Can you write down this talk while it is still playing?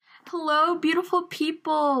Hello, beautiful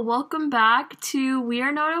people. Welcome back to We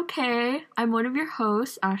Are Not Okay. I'm one of your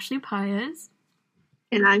hosts, Ashley Paez.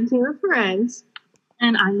 And I'm Taylor Perez.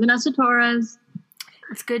 And I'm Vanessa Torres.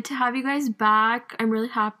 It's good to have you guys back. I'm really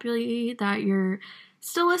happy that you're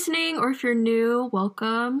still listening, or if you're new,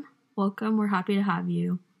 welcome. Welcome. We're happy to have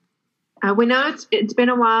you. We know it's been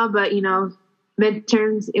a while, but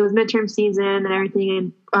midterms. It was midterm season and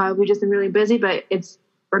everything, and we've just been really busy. But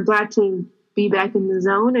we're glad to be back in the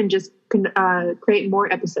zone and just create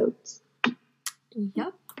more episodes.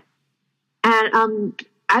 Yep. And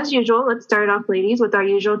as usual, let's start off, ladies, with our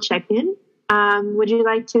usual check-in. Would you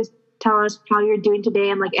like to tell us how you're doing today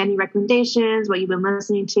and any recommendations, what you've been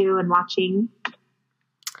listening to and watching?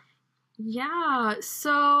 Yeah,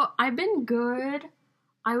 so I've been good.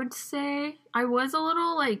 I would say I was a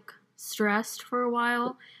little stressed for a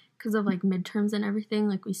while because of midterms and everything,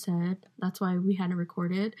 like we said. That's why we hadn't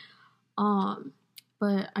recorded.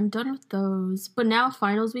 But I'm done with those. But now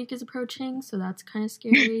finals week is approaching, so that's kind of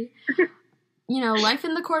scary. Life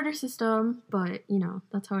in the quarter system, but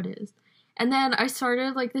that's how it is. And then I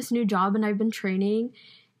started this new job and I've been training,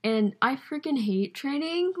 and I freaking hate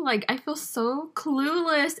training. I feel so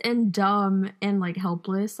clueless and dumb and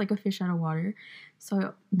helpless, like a fish out of water.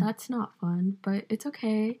 So that's not fun, but it's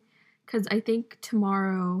okay because I think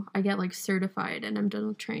tomorrow I get certified and I'm done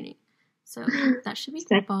with training. So that should be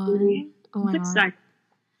fun. Oh my god.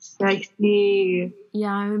 Sexy.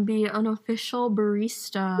 Yeah, I'm gonna be an official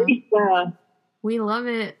barista. We love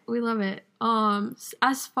it. We love it.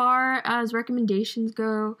 As far as recommendations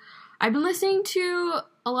go, I've been listening to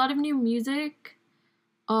a lot of new music.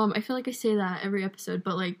 I feel like I say that every episode,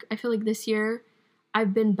 but I feel like this year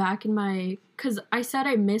I've been back in because I said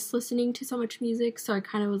I miss listening to so much music, so I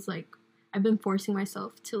kind of was I've been forcing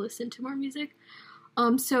myself to listen to more music.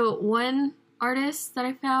 So one artist that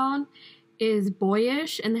I found is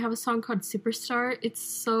Boyish, and they have a song called Superstar. It's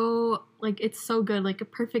so good, a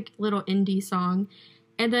perfect little indie song.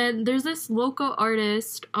 And then there's this local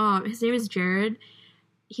artist, his name is Jared.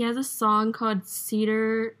 He has a song called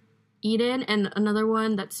Cedar Eden and another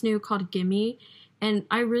one that's new called Gimme. And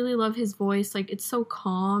I really love his voice. It's so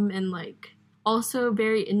calm and also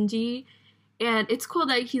very indie. And it's cool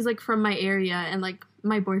that he's from my area and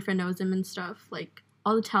my boyfriend knows him and stuff.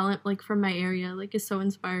 All the talent from my area is so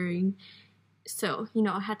inspiring. So,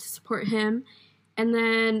 I had to support him. And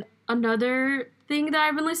then another thing that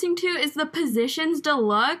I've been listening to is the Positions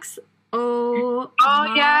Deluxe. Oh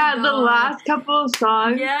yeah, God. The last couple of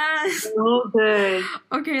songs. Yes. So good.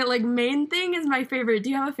 Okay, Main Thing is my favorite.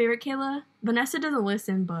 Do you have a favorite, Kayla? Vanessa doesn't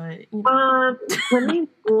listen, but let me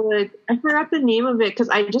look. I forgot the name of it because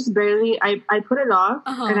I just barely I put it off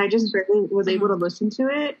and I just barely was able to listen to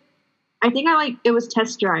it. I think it was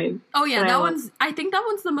Test Drive. Oh yeah, I think that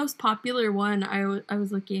one's the most popular one. I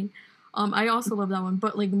was looking. I also love that one,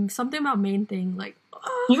 but something about Main Thing,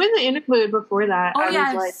 even the interlude before that. Oh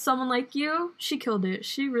yeah, Someone Like You. She killed it.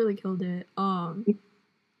 She really killed it.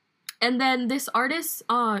 And then this artist,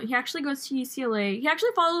 he actually goes to UCLA. He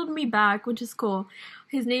actually followed me back, which is cool.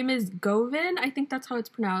 His name is Govin. I think that's how it's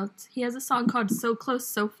pronounced. He has a song called So Close,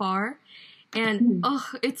 So Far. And,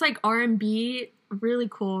 it's R&B. Really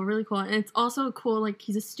cool, really cool. And it's also cool,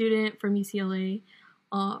 he's a student from UCLA.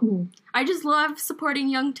 I just love supporting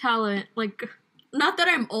young talent. Not that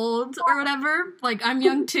I'm old or whatever. I'm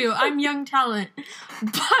young too. I'm young talent.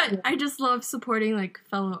 But I just love supporting,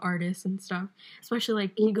 fellow artists and stuff.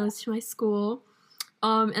 Especially, he goes to my school.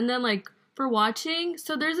 And then, for watching,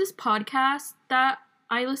 so there's this podcast that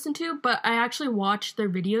I listen to, but I actually watch their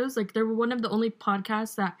videos. They're one of the only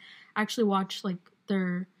podcasts that actually watch,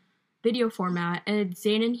 their video format, and it's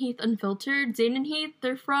Zane and Heath Unfiltered. Zane and Heath,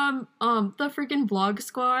 they're from the freaking Vlog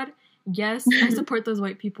Squad. Yes, I support those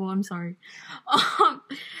white people. I'm sorry.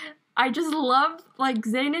 I just love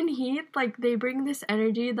Zane and Heath. They bring this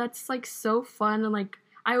energy that's so fun, and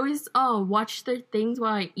I always watch their things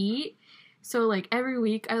while I eat. So every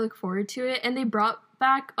week I look forward to it. And they brought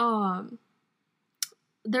back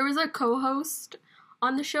there was a co-host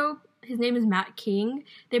on the show. His name is Matt King.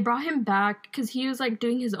 They brought him back because he was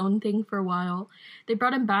doing his own thing for a while. They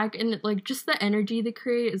brought him back, and just the energy they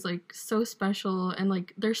create is so special,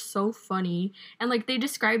 and they're so funny. And they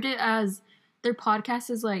described it as their podcast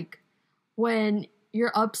is when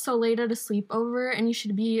you're up so late at a sleepover and you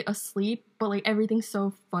should be asleep, but everything's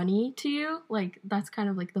so funny to you. That's kind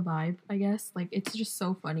of the vibe, I guess. It's just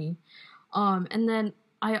so funny. And then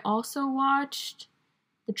I also watched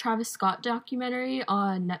the Travis Scott documentary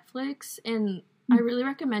on Netflix, and I really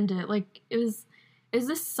recommend it. Is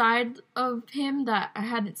this side of him that I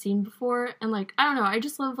hadn't seen before, and I don't know, I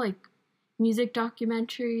just love music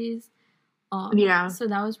documentaries, Yeah. So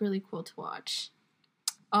that was really cool to watch.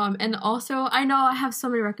 And also, I know I have so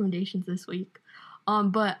many recommendations this week.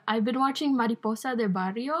 But I've been watching Mariposa de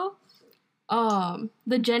Barrio.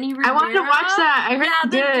 The Jenny Rivera. I wanted to watch that. I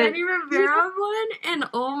heard the Jenny Rivera one, and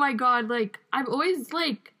oh my god, like I've always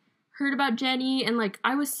like heard about Jenny, and like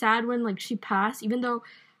I was sad when like she passed, even though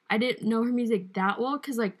I didn't know her music that well,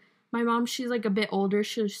 because like my mom, she's like a bit older.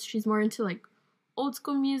 She's more into like old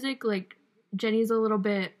school music. Like Jenny's a little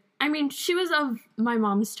bit. I mean, she was of my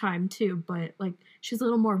mom's time too, but like she's a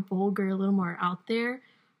little more vulgar, a little more out there.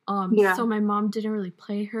 So my mom didn't really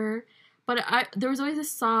play her, but there was always a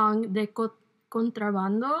song de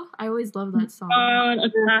Contrabando. I always love that song.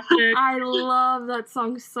 I love that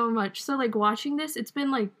song so much. So like watching this, it's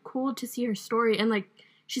been like cool to see her story, and like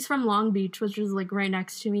she's from Long Beach, which is like right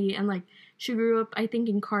next to me, and like she grew up I think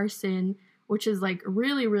in Carson, which is like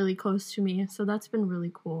really really close to me. So that's been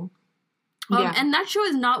really cool. And that show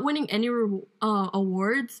is not winning any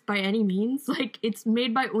awards by any means. Like it's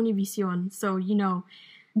made by Univision, so you know.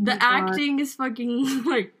 The acting is fucking,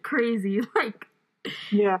 like, crazy. Like,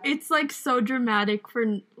 it's, like, so dramatic for,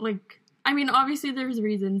 like, I mean, obviously there's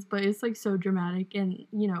reasons, but it's, like, so dramatic and,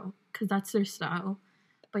 you know, because that's their style.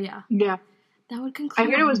 But, yeah. Yeah. That would conclude. I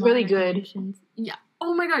heard it was really good. Yeah.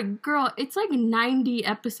 Oh, my God, girl, it's, like, 90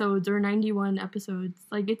 episodes or 91 episodes.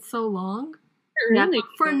 Like, it's so long. Really?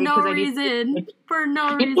 For no reason. For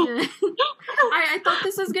no reason. I thought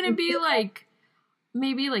this was gonna be, like...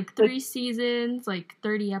 Maybe like 3 seasons, like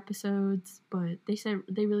 30 episodes, but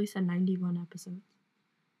they really said 91 episodes.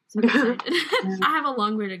 So I'm excited. I have a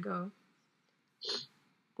long way to go.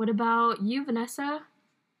 What about you, Vanessa?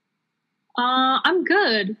 I'm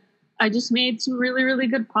good. I just made some really, really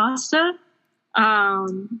good pasta. So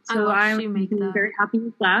I'm very happy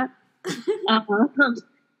with that.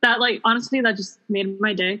 That like honestly, that just made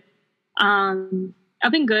my day.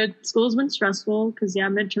 I've been good. School's been stressful because,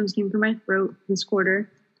 midterms came through my throat this quarter.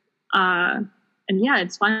 And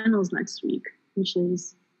it's finals next week, which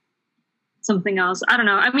is something else. I don't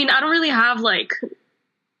know. I mean, I don't really have, like,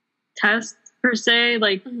 tests per se,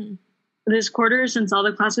 like, this quarter since all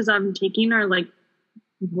the classes I've been taking are, like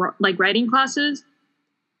writing classes.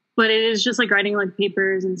 But it is just, like, writing, like,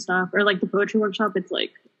 papers and stuff. Or, like, the poetry workshop, it's,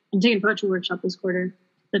 like, I'm taking a poetry workshop this quarter.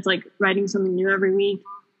 It's, like, writing something new every week.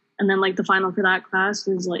 And then, like, the final for that class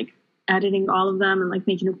is, like, editing all of them and, like,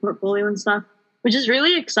 making a portfolio and stuff, which is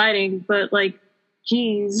really exciting. But, like,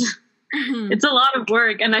 geez, it's a lot of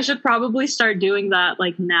work. And I should probably start doing that,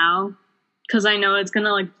 like, now. Because I know it's going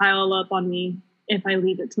to, like, pile up on me if I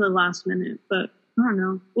leave it to the last minute. But, I don't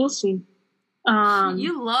know. We'll see.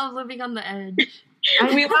 You love living on the edge.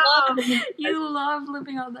 You love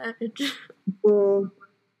living on the edge.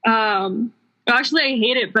 Actually, I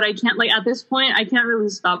hate it, but I can't, like, at this point, I can't really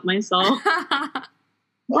stop myself. I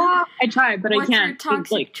try, but I can't. What's your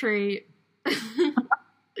toxic trait?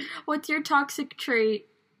 What's your toxic trait?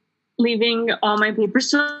 Leaving all my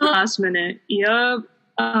papers to the last minute. Yup.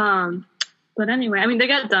 But anyway, I mean, they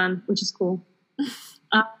got done, which is cool.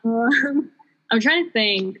 I'm trying to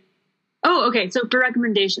think. Oh, okay, so for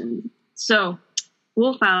recommendations. So,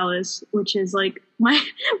 Wolf Alice, which is, like,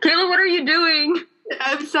 Kayla, what are you doing?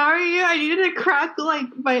 I'm sorry, I needed to crack like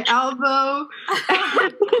my elbow.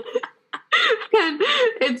 And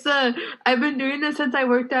it's I've been doing this since I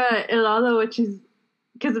worked at Helado, which is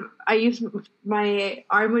because my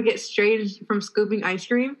arm would get strained from scooping ice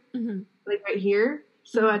cream, like right here.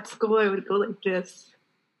 So at school I would go like this.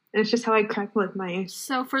 And it's just how I crack like my.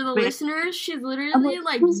 So for the listeners, she's literally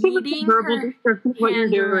like beating her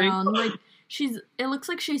hand around. Like it looks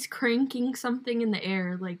like she's cranking something in the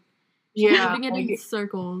air, like. She's moving it in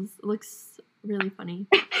circles. It looks really funny.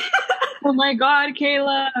 Oh my god,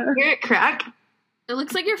 Kayla. Hear it crack? It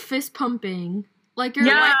looks like you're fist pumping. Like you're a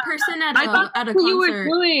white person at a concert. You were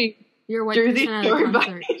doing. You're a white person at a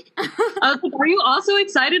concert. I was like, are you also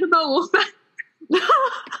excited about Wolfpack?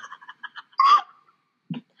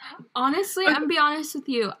 Honestly, I'm gonna be honest with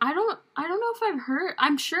you. I don't know if I've heard.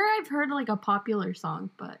 I'm sure I've heard like a popular song,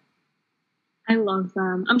 but I love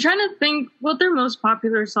them. I'm trying to think what their most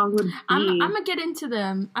popular song would be. I'm gonna get into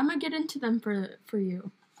them. I'm gonna get into them for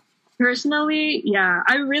you. Personally, yeah,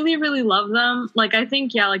 I really, really love them. Like, I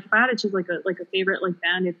think, like if I had to choose like a favorite like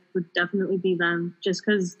band, it would definitely be them. Just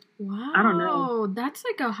because, I don't know. That's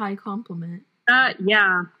like a high compliment.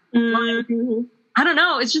 Yeah. Mm-hmm. I don't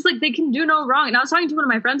know. It's just like they can do no wrong. And I was talking to one of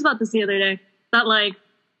my friends about this the other day. That like,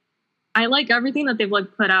 I like everything that they've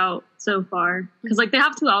like put out so far because like they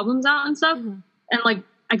have 2 albums out and stuff, and like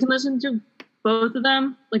I can listen to both of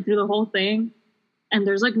them like through the whole thing, and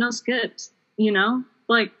there's like no skips, you know.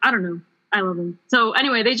 Like I don't know, I love them. So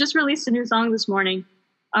anyway, they just released a new song this morning,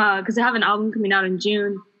 because they have an album coming out in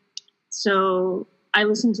June. So I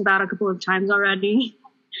listened to that a couple of times already.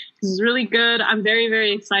 This is really good. I'm very,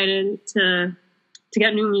 very excited to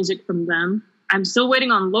get new music from them. I'm still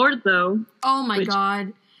waiting on Lorde, though. Oh my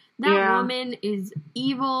god. That woman is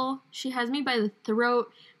evil. She has me by the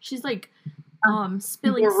throat. She's like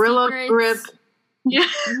spilling Gorilla secrets. Grip. Yeah.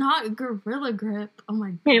 Not Gorilla Grip. Oh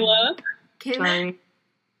my god. Kayla. Sorry.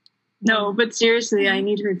 No, but seriously, I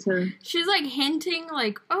need her to. She's like hinting,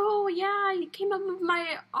 like, "Oh yeah, you came up with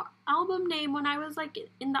my album name when I was like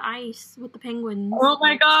in the ice with the penguins." Oh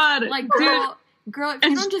my god! Like, girl, if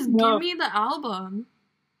you don't just give me the album.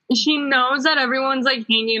 She knows that everyone's like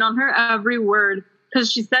hanging on her every word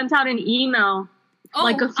because she sent out an email. Oh,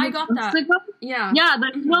 like a few I got months that. ago. Yeah,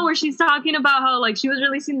 the email where she's talking about how like she was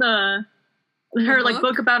releasing her like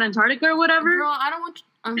book about Antarctica or whatever. Girl, I don't want.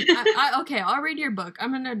 Okay, I'll read your book.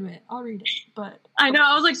 I'm gonna admit, I'll read it. But I know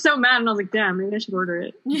I was like so mad, and I was like, damn, maybe I should order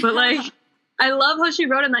it. Yeah. But like, I love how she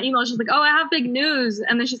wrote in that email. She's like, oh, I have big news,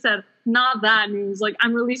 and then she said, not that news. Like,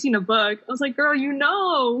 I'm releasing a book. I was like, girl, you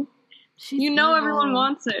know evil. Everyone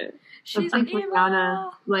wants it. She's like evil.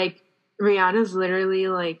 Rihanna. Like Rihanna's literally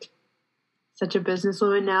like such a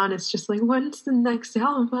businesswoman now, and it's just like, when's the next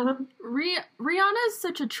album? Rihanna is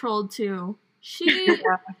such a troll too.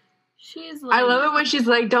 She's like, I love it when she's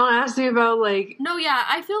like, don't ask me about like. No, yeah,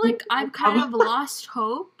 I feel like I've kind of lost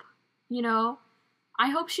hope. You know, I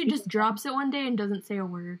hope she just drops it one day and doesn't say a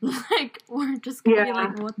word. Like, we're just gonna be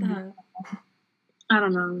like, what the heck? I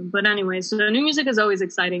don't know, but anyway, so new music is always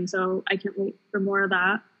exciting, so I can't wait for more of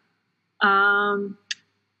that.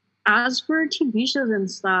 As for TV shows and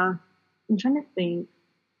stuff, I'm trying to think.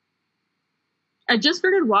 I just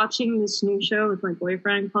started watching this new show with my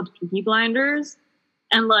boyfriend called Peaky Blinders,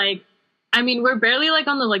 and like, I mean, we're barely like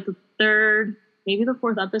on the third, maybe the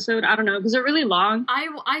fourth episode. I don't know, because they're really long.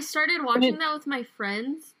 I started watching that with my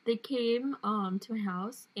friends. They came to my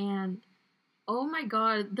house, and oh my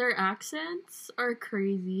god, their accents are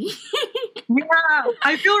crazy. Yeah,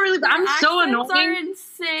 I feel really bad. I'm so annoying. Their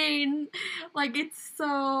accents are insane. Like, it's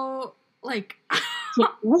so like.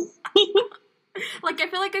 Like, I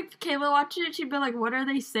feel like if Kayla watched it, she'd be like, what are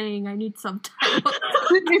they saying? I need subtitles.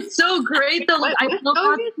 It's so great, though. Like, I feel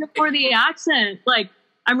confident for the accent. Like,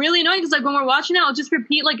 I'm really annoyed because, like, when we're watching it, I'll just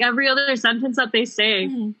repeat, like, every other sentence that they say.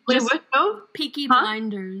 Mm-hmm. Wait, what show? Peaky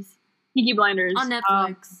Blinders. Peaky Blinders. On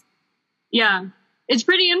Netflix. Yeah. It's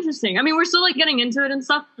pretty interesting. I mean, we're still, like, getting into it and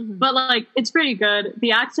stuff, but, like, it's pretty good.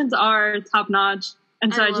 The accents are top-notch,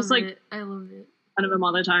 and so I just, like... I love it. Kind of them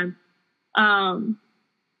all the time.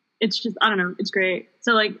 It's just, I don't know, it's great.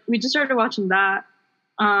 So, like, we just started watching that.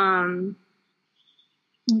 I'm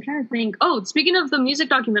trying to think. Oh, speaking of the music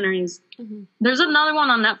documentaries, there's another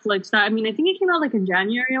one on Netflix that, I mean, I think it came out, like, in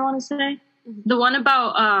January, I want to say. The one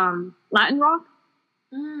about Latin rock.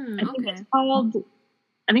 I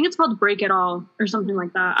think it's called Break It All, or something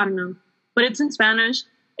like that. I don't know. But it's in Spanish.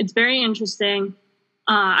 It's very interesting.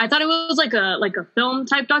 I thought it was, like a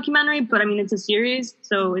film-type documentary, but, I mean, it's a series,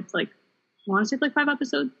 so it's, like, I want to say, like, 5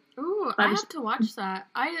 episodes. Ooh, I have to watch that.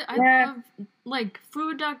 I love, like,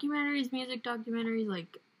 food documentaries, music documentaries,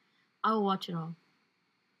 like, I'll watch it all.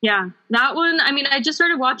 Yeah, that one, I mean, I just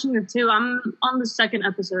started watching it, too. I'm on the 2nd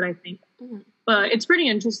episode, I think. But it's pretty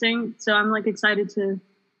interesting, so I'm, like, excited to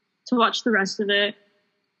watch the rest of it.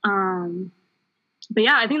 But,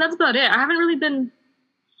 yeah, I think that's about it. I haven't really been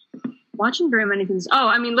watching very many things. Oh,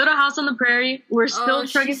 I mean, Little House on the Prairie, we're still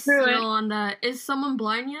trucking through it. On that. Is someone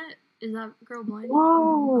blind yet? Is that girl blind?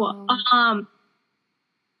 Oh,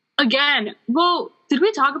 again, well, did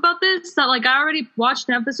we talk about this? That, like, I already watched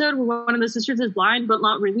an episode where one of the sisters is blind, but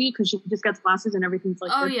not really, because she just gets glasses and everything's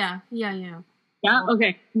like... Oh, yeah? Yeah?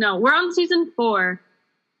 Okay. No, we're on season 4.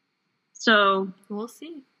 So... We'll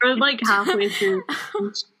see. We're, like, halfway through.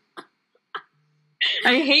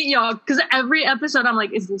 I hate y'all, because every episode I'm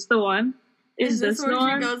like, is this the one? Is this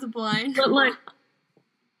where she goes blind? But, like,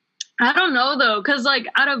 I don't know, though, because, like,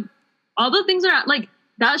 out of all the things that are, like,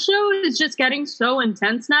 that show is just getting so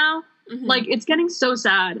intense now. Like, it's getting so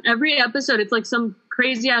sad. Every episode, it's, like, some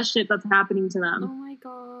crazy-ass shit that's happening to them. Oh, my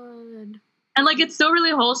God. And, like, it's still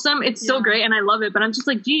really wholesome. It's so great, and I love it. But I'm just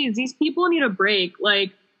like, geez, these people need a break.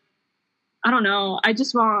 Like, I don't know. I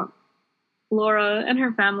just want Laura and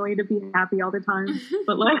her family to be happy all the time.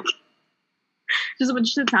 But, like, just a bunch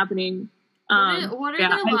of shit's happening. What are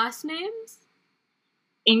their last names?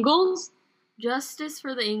 Ingalls? Justice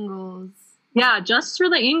for the Ingalls. Yeah, justice for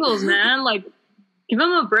the Ingalls, man. Like, give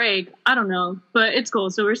them a break. I don't know. But it's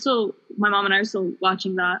cool. So my mom and I are still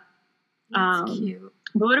watching that. That's cute.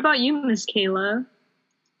 But what about you, Miss Kayla?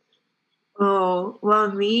 Oh,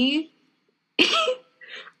 well, me...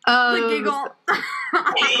 The giggle.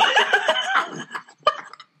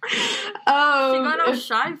 She got all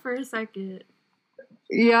shy for a second.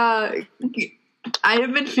 Yeah, I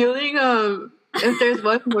have been feeling if there's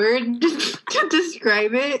one word to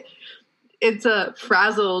describe it, it's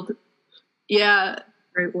frazzled. Yeah,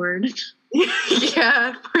 great word.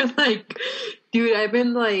 Yeah, for like, dude, I've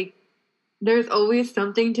been like, there's always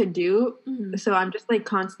something to do, so I'm just like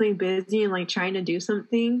constantly busy and like trying to do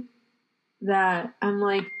something that I'm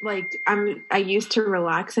I used to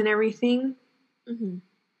relax and everything.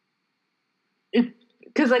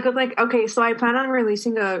 Because like I was like, okay, so I plan on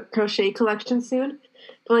releasing a crochet collection soon,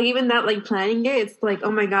 but like even that, like planning it, it's like,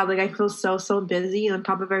 oh my god, like I feel so busy on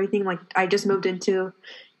top of everything. Like I just moved into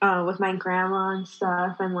with my grandma and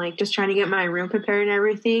stuff, and like just trying to get my room prepared and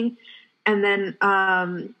everything. And then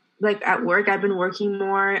like at work, I've been working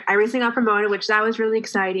more. I recently got promoted, which that was really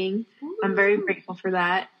exciting. I'm very grateful for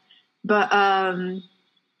that. But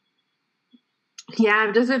yeah,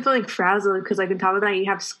 I've just been feeling frazzled because like on top of that, you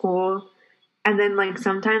have school. And then, like,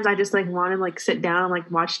 sometimes I just, like, want to, like, sit down and,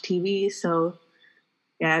 like, watch TV. So,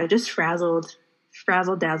 yeah, just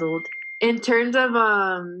frazzle-dazzled. In terms of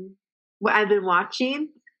what I've been watching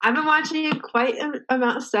quite an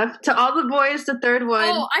amount of stuff. To All the Boys, the third one.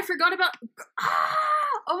 Oh, I forgot about...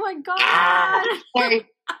 Oh, my God. Sorry.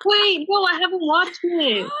 Wait, no, I haven't watched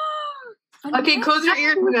it. Okay, close your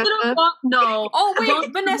ears, Vanessa. No. Oh,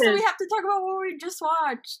 wait, Vanessa, we have to talk about what we just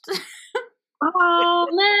watched. Oh,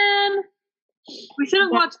 man. We should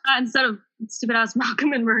have watched that instead of stupid ass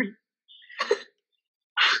Malcolm and Marie.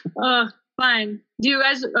 Fine. Do you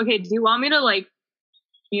want me to like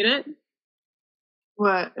mute it?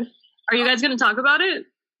 What? Are you guys gonna talk about it?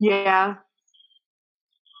 Yeah.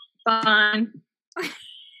 Fine.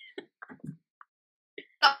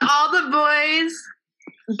 All the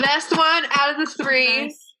Boys, best one out of the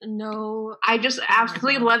three. No. I just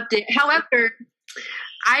absolutely loved it. However,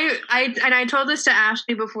 I told this to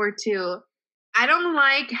Ashley before too. I don't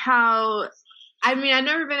like how, I mean, I've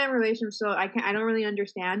never been in a relationship, so I don't really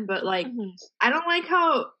understand, but like, I don't like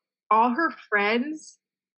how all her friends,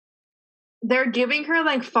 they're giving her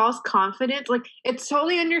like false confidence. Like, it's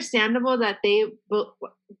totally understandable that they will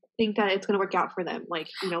think that it's going to work out for them. Like,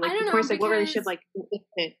 you know, like, of course, like, what relationship, like,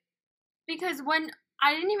 because when,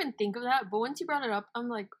 I didn't even think of that, but once you brought it up, I'm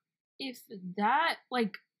like, if that,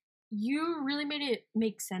 like, you really made it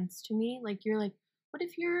make sense to me. Like, you're like, what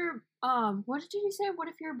if you're, what did you say? What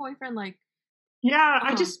if your boyfriend, like... Yeah,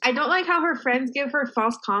 I don't like how her friends give her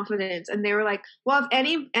false confidence. And they were like, well,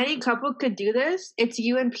 if any couple could do this, it's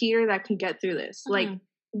you and Peter that can get through this. Like,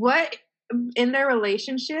 what in their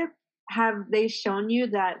relationship have they shown you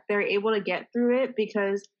that they're able to get through it?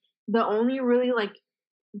 Because the only really, like,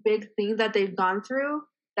 big things that they've gone through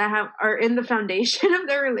that are in the foundation of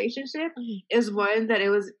their relationship is one, that it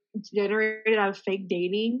was generated out of fake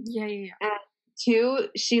dating. Yeah. And two,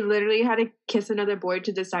 she literally had to kiss another boy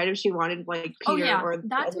to decide if she wanted like Peter or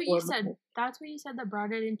that's what you said. That's what you said that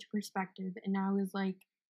brought it into perspective, and I was like,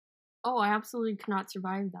 oh, I absolutely cannot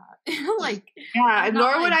survive that. Like, yeah,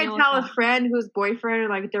 nor would I tell a friend whose boyfriend or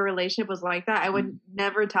like their relationship was like that. I would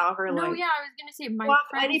never tell her. No, like, yeah, I was gonna say my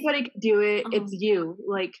friends, anybody could do it. It's you.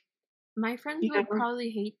 Like, my friends would probably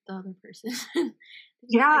hate the other person.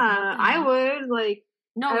 Yeah, like, I would like.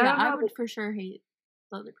 No, I would for sure hate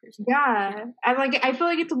the other person. Yeah, and like I feel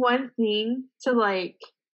like it's one thing to like.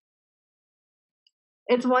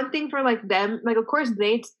 It's one thing for like them, like of course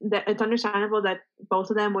it's understandable that both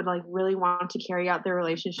of them would like really want to carry out their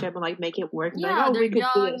relationship and like make it work. Yeah, like, they're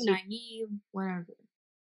young, naive, whatever.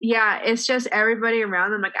 Yeah, it's just everybody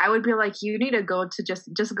around them. Like I would be like, you need to go to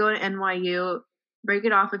just go to NYU, break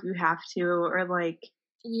it off if you have to, or like.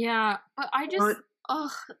 Yeah, but I just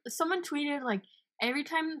someone tweeted like every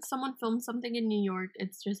time someone films something in New York,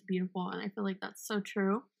 it's just beautiful, and I feel like that's so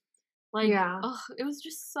true. Like, it was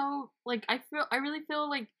just so, like, I really feel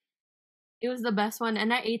like it was the best one,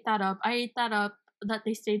 and I ate that up. That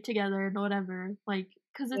they stayed together and whatever, like,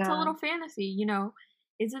 because it's a little fantasy, you know?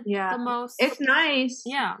 Is it the most... It's nice.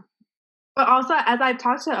 Yeah. But also, as I've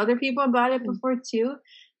talked to other people about it before, too,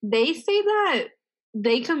 they say that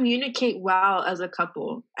they communicate well as a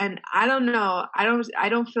couple, and I don't know. I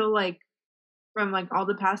don't feel like, from, like, all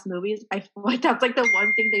the past movies, I feel like that's, like, the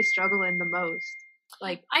one thing they struggle in the most.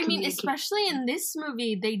 Like, I mean, especially in this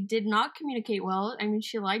movie, they did not communicate well. I mean,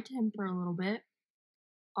 she lied to him for a little bit.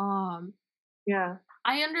 Yeah.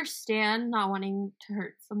 I understand not wanting to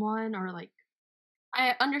hurt someone, or like,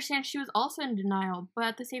 I understand she was also in denial, but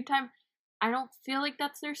at the same time, I don't feel like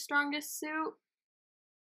that's their strongest suit.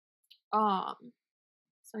 So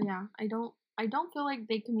yeah, I don't feel like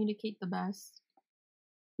they communicate the best.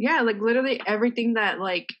 Yeah, like literally everything that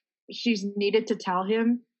like she's needed to tell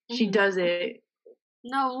him, she does it.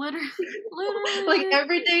 No, literally. Like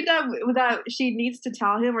everything that she needs to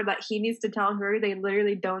tell him or that he needs to tell her, they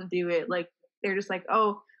literally don't do it. Like they're just like,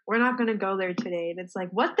 oh, we're not gonna go there today, and it's like,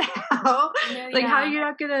 what the hell? No, like, how are you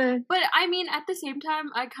not gonna? But I mean, at the same time,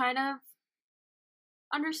 I kind of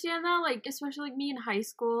understand that, like, especially like me in high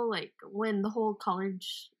school, like when the whole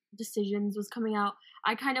college decisions was coming out,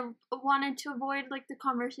 I kind of wanted to avoid like the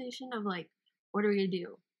conversation of like, what are we gonna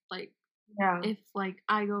do? Like, if like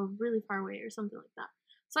I go really far away or something like that.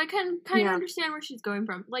 So I can kind of understand where she's going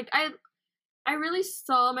from. Like I really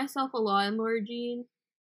saw myself a lot in Laura Jean.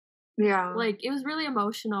 Yeah. Like it was really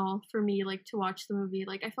emotional for me, like to watch the movie.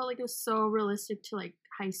 Like I felt like it was so realistic to like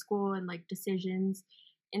high school and like decisions.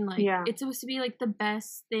 And like it's supposed to be like the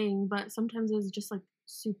best thing, but sometimes it was just like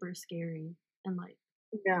super scary and like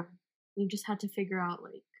you just had to figure out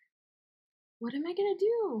like, what am I gonna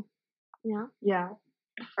do? Yeah. Yeah.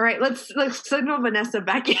 All right, let's signal Vanessa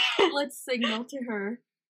back in. Let's signal to her.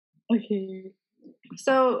 Okay.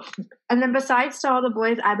 So, and then besides To All the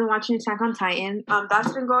Boys, I've been watching Attack on Titan.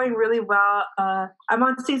 That's been going really well. I'm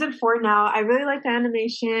on season 4 now. I really like the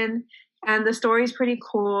animation, and the story's pretty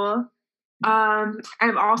cool.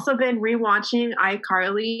 I've also been rewatching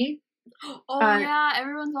iCarly. Oh yeah,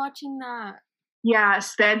 everyone's watching that. Yeah,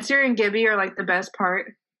 Spencer and Gibby are like the best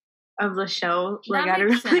part of the show. Like I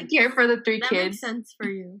don't really care for the 3 kids. That makes sense for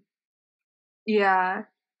you. Yeah.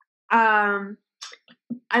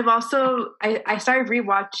 I've also I started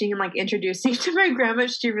rewatching and like introducing to my grandma.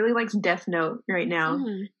 She really likes Death Note right now.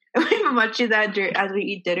 We've been watching that as we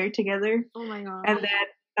eat dinner together. Oh my god! And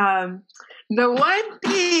then the one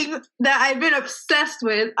thing that I've been obsessed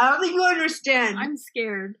with, I don't think you understand. I'm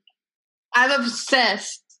scared. I'm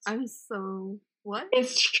obsessed. I'm so what?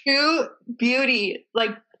 It's True Beauty.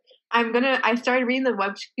 Like I started reading the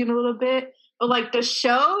webtoon a little bit, but like the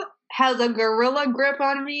show has a gorilla grip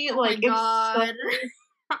on me. Like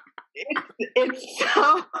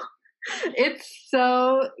it's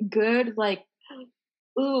so good. Like,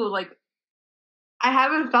 ooh, like I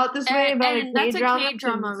haven't felt this way about a K-drama. That's a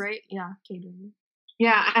K-drama, right? Yeah, K-drama.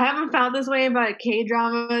 Yeah, I haven't felt this way about a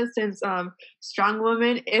K-drama since Strong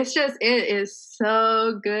Woman. It's just, it is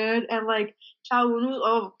so good. And like Cha Woo-woo,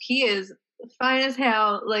 oh, he is fine as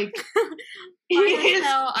hell. Like fine as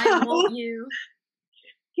hell, I want you.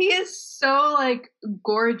 He is so like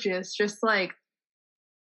gorgeous, just like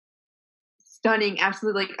stunning.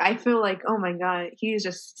 Absolutely. Like I feel like, oh my god, he's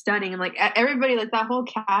just stunning. And like everybody, like that whole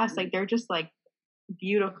cast, like they're just like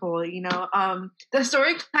beautiful, you know. The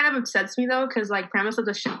story kind of upsets me though, because like premise of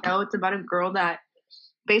the show, it's about a girl that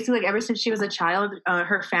basically like ever since she was a child,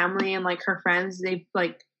 her family and like her friends, they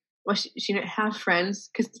like, well, she didn't have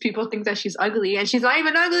friends because people think that she's ugly, and she's not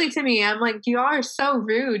even ugly to me. I'm like, you are so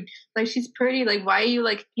rude. Like she's pretty. Like why are you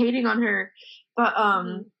like hating on her? But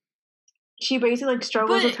she basically like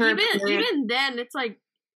struggles with her. Even then, it's like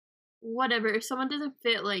whatever. If someone doesn't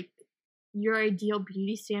fit like your ideal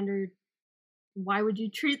beauty standard, why would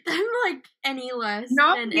you treat them like any less?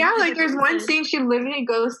 No, yeah, like there's one scene she literally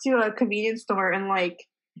goes to a convenience store and like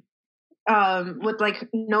with like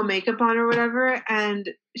no makeup on or whatever, and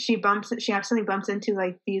she accidentally bumps into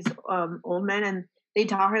like these old men, and they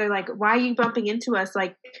tell her, they're like, why are you bumping into us?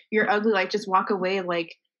 Like you're ugly, like just walk away.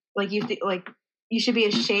 Like you like you should be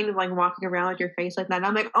ashamed of like walking around with your face like that. And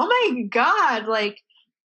I'm like, oh my god, like.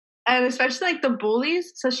 And especially like the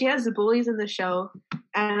bullies. So she has the bullies in the show,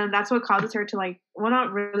 and that's what causes her to like, well,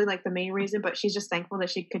 not really like the main reason, but she's just thankful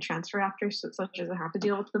that she could transfer after, so she doesn't have to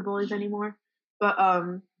deal with the bullies anymore. But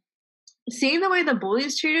seeing the way the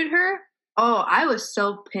bullies treated her, oh, I was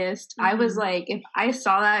so pissed. I was like, if I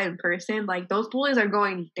saw that in person, like those bullies are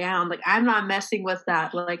going down. Like I'm not messing with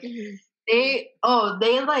that. Like they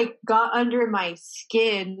like got under my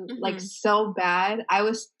skin like so bad. I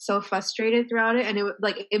was so frustrated throughout it, and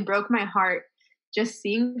it broke my heart just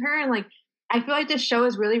seeing her. And like I feel like this show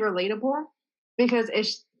is really relatable because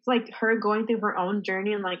it's like her going through her own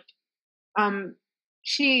journey, and like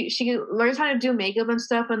she learns how to do makeup and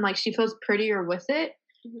stuff, and like she feels prettier with it,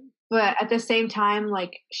 but at the same time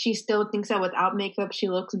like she still thinks that without makeup she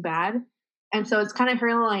looks bad. And so it's kind of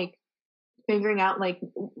her like figuring out like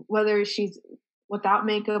whether she's without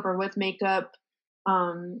makeup or with makeup,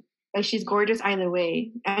 like she's gorgeous either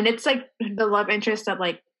way. And it's like the love interest that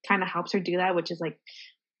like kind of helps her do that, which is like,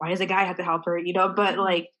 why does a guy have to help her, you know? But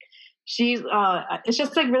like she's it's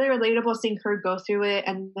just like really relatable seeing her go through it,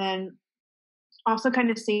 and then also kind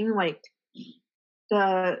of seeing like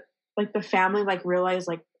the family like realize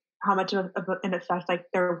like how much of an effect like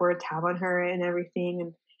their words have on her and everything.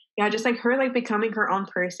 And yeah, just like her like becoming her own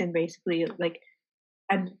person basically. Like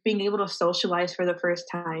and being able to socialize for the first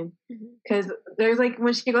time. Because there's like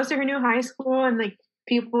when she goes to her new high school and like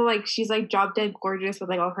people like she's like drop dead gorgeous with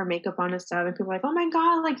like all her makeup on and stuff, and people are like, oh my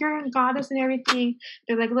god, like you're a goddess and everything.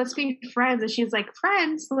 They're like, let's be friends, and she's like,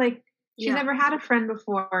 friends, like she's never had a friend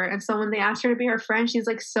before. And so when they asked her to be her friend, she's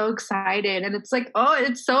like so excited, and it's like, oh,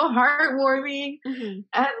 it's so heartwarming.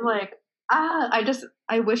 And like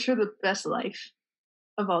I wish her the best life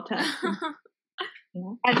of all time.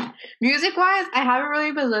 And music wise, I haven't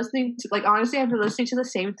really been listening to, like, honestly, I've been listening to the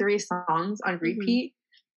same 3 songs on repeat.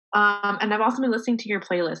 And I've also been listening to your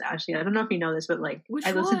playlist, Ashley. I don't know if you know this, but like,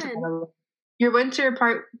 I listened to your winter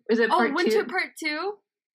part. Is it part 2? Oh, winter part 2?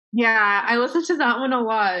 Yeah, I listened to that one a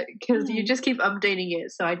lot because you just keep updating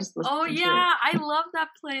it. So I just listened to it. Oh, yeah, I love that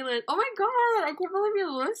playlist. Oh my god, I can't believe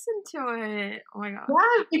you listened to it. Oh my god.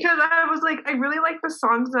 Yeah, because I was like, I really like the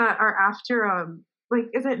songs that are after, like,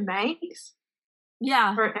 is it Megs?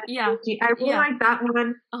 Yeah. Yeah. I really like that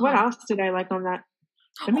one. What else did I like on that?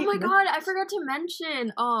 Oh my god, I forgot to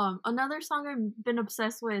mention another song I've been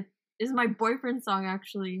obsessed with is my boyfriend's song,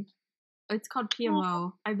 actually. It's called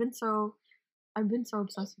PMO. I've been so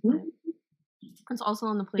obsessed with it. It's also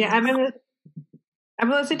on the playlist. Yeah, I've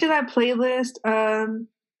been listening to that playlist.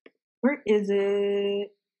 Where is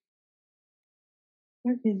it?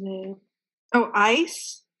 Oh,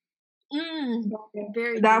 Ice.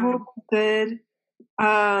 Very that good. one was good.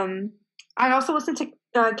 I also listened to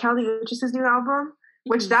Kali Uchis's new album,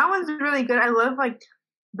 which that one's really good. I love like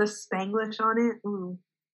the Spanglish on it. Ooh,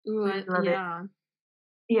 I love it.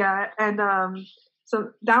 Yeah, and so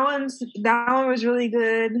that one was really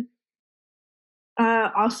good.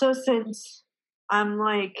 Also, since I'm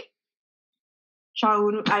like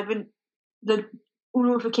I've been the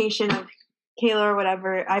unification of Kayla or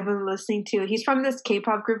whatever, I've been listening to. He's from this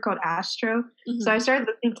K-pop group called Astro, so I started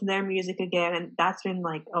listening to their music again, and that's been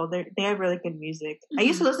like, they have really good music. I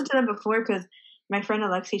used to listen to them before because my friend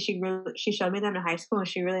Alexi, she showed me them in high school and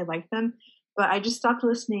she really liked them, but I just stopped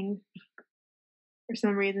listening for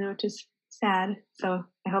some reason, which is sad. So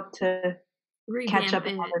I hope to catch up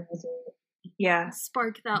on their music. Yeah,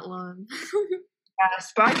 spark that love. Yeah,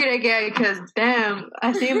 spark it again, because damn,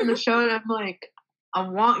 I see him in the show and I'm like, I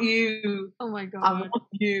want you. Oh my god. I want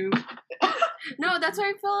you. No, that's why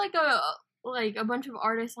I feel like a bunch of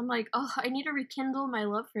artists. I'm like, oh, I need to rekindle my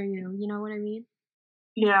love for you. You know what I mean?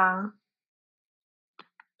 Yeah.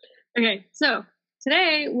 Okay, so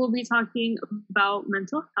today we'll be talking about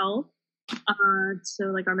mental health. So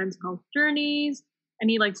like our mental health journeys,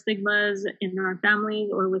 any like stigmas in our family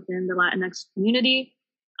or within the Latinx community,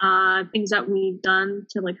 things that we've done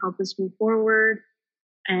to like help us move forward,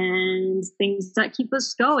 and things that keep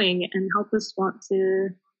us going and help us want to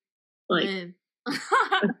like live.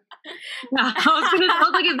 Yeah, I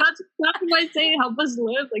was like, if that's what I say, help us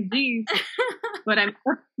live, like geez. But I'm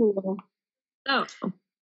cool. So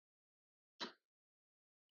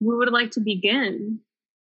who would like to begin?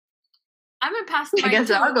 I'm gonna pass the mic. I guess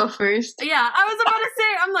I'll go first. Yeah, I was about to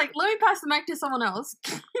say, I'm like, let me pass the mic to someone else.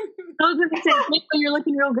 I was gonna say, you're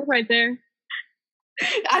looking real good right there.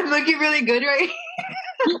 I'm looking really good, right?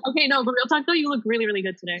 Okay, no, but real talk though, you look really, really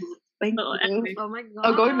good today. Thank you. Anyway. Oh my god.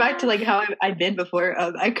 Oh, going back to like how I've been before,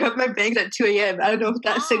 I cut my bangs at 2 a.m. I don't know if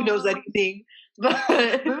that signals anything, but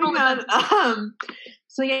moving on.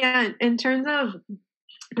 So yeah, in terms of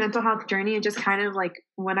mental health journey, and just kind of like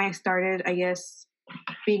when I started, I guess,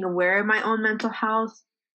 being aware of my own mental health,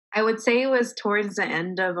 I would say it was towards the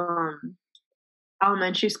end of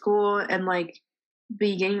elementary school and like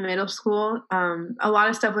beginning middle school. A lot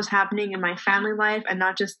of stuff was happening in my family life, and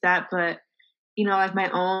not just that, but you know, like my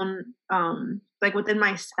own like within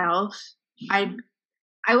myself. I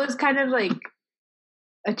was kind of like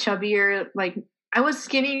a chubbier, like I was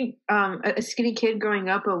skinny, a skinny kid growing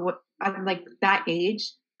up, but I'm like that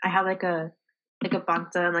age, I had like a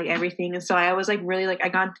panza and like everything, and so I was like really like I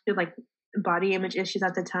got into like body image issues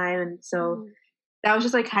at the time, and so that was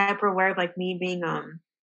just like hyper aware of like me being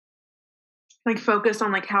like focused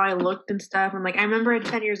on like how I looked and stuff. And like I remember at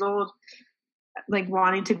 10 years old like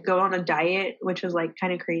wanting to go on a diet, which was like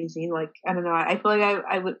kind of crazy. Like I don't know, I feel like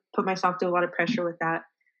I would put myself to a lot of pressure with that,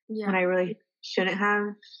 and I really shouldn't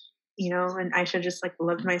have, you know, and I should just like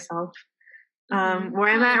loved myself. Where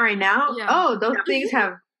I'm at right now, those things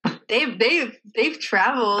have they've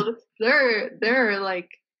traveled. They're like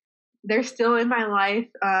they're still in my life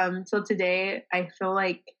till today. I feel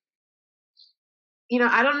like, you know,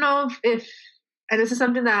 I don't know if and this is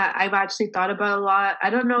something that I've actually thought about a lot. I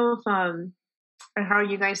don't know if or how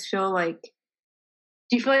you guys feel, like,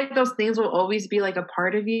 do you feel like those things will always be like a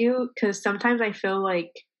part of you? Because sometimes I feel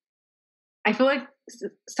like I feel like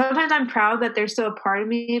sometimes I'm proud that there's still a part of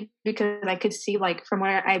me because I could see like from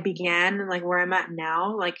where I began and like where I'm at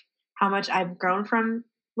now, like how much I've grown from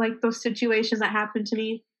like those situations that happened to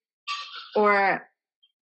me.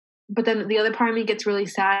 But then the other part of me gets really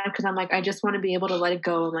sad because I'm like, I just want to be able to let it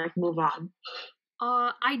go and like move on.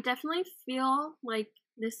 I definitely feel like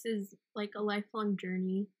this is like a lifelong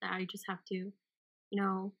journey that I just have to,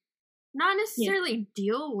 not necessarily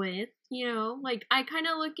deal with, like I kind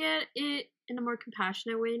of look at it in a more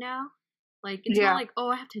compassionate way now. Like it's not like, oh,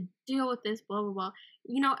 I have to deal with this, blah blah blah.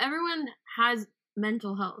 Everyone has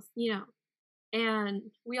mental health, and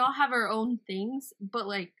we all have our own things, but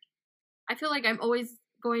like I feel like I'm always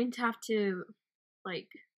going to have to like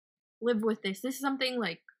live with this. This is something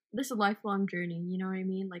like this is a lifelong journey, you know what I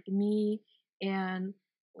mean? Like me and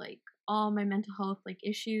like all my mental health like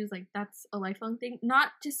issues, like that's a lifelong thing. Not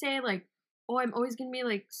to say like, oh, I'm always gonna be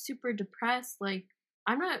like super depressed. Like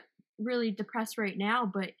I'm not really depressed right now,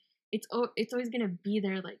 but it's always gonna be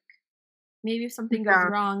there. Like maybe if something goes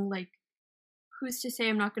wrong, like who's to say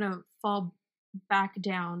I'm not gonna fall back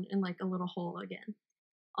down in like a little hole again?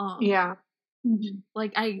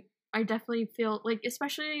 Like I definitely feel like,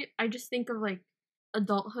 especially I just think of like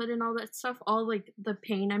adulthood and all that stuff, all like the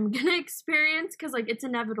pain I'm gonna experience, because like it's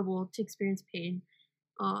inevitable to experience pain.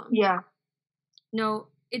 No,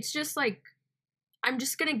 it's just like I'm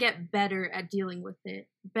just gonna get better at dealing with it,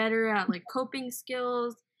 better at like coping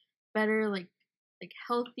skills, better like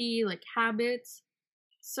healthy like habits.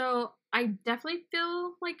 So I definitely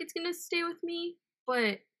feel like it's gonna stay with me,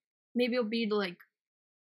 but maybe it'll be like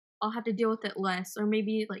I'll have to deal with it less, or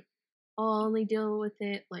maybe like I'll only deal with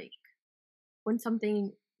it like when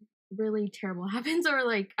something really terrible happens, or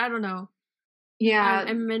like I don't know.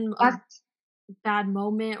 I'm in a bad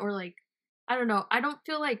moment, or like I don't know. I don't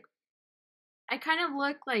feel like I kind of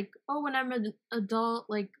look like, oh, when I'm an adult,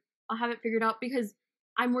 like I'll have it figured out because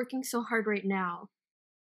I'm working so hard right now.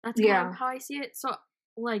 That's kind of how I see it. So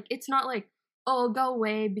like it's not like, oh, I'll go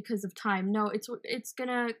away because of time. No, it's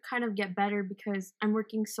gonna kind of get better because I'm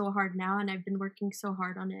working so hard now, and I've been working so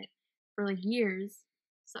hard on it for like years.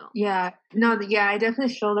 So I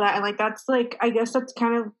definitely feel that, and like that's like I guess that's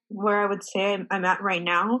kind of where I would say I'm at right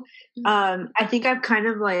now. I think I've kind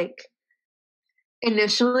of like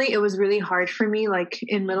initially it was really hard for me, like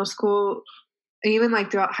in middle school, even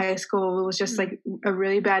like throughout high school, it was just like a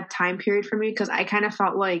really bad time period for me because I kind of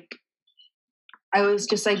felt like I was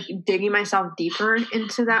just like digging myself deeper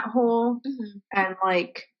into that hole, and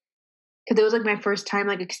like because it was like my first time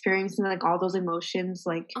like experiencing like all those emotions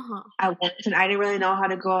like at once, and I didn't really know how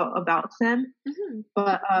to go about them.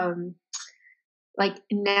 But like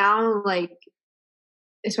now, like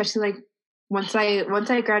especially like once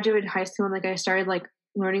I graduated high school and like I started like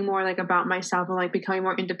learning more like about myself and like becoming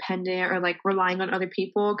more independent or like relying on other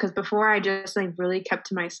people, because before I just like really kept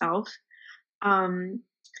to myself.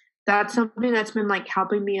 That's something that's been like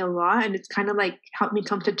helping me a lot, and it's kind of like helped me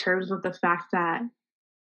come to terms with the fact that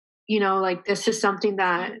like this is something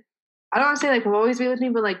that I don't want to say like will always be with me,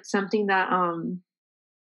 but like something that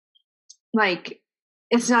like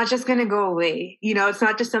it's not just gonna go away. It's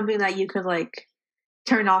not just something that you could like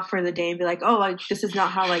turn off for the day and be like, oh, like this is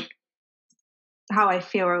not how I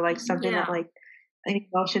feel, or like something that like an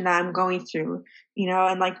emotion that I'm going through,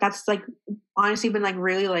 and like that's like honestly been like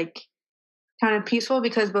really like kind of peaceful,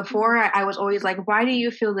 because before I was always like, why do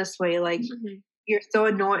you feel this way? Like you're so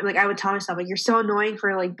annoying. Like I would tell myself like, you're so annoying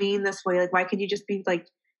for like being this way. Like why could you just be like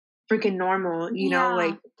freaking normal?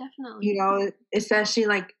 Like definitely. Especially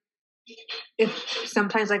like if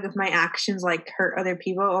sometimes like if my actions like hurt other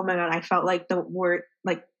people, oh my god, I felt like the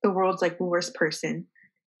world's like the worst person.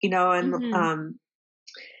 And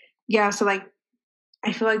so like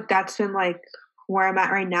I feel like that's been like where I'm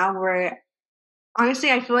at right now, where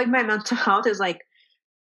honestly I feel like my mental health is like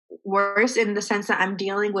worse in the sense that I'm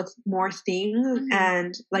dealing with more things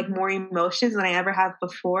and like more emotions than I ever have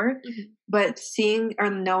before. But seeing or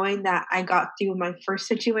knowing that I got through my first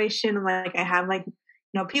situation, like I have like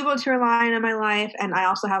people to rely on in my life, and I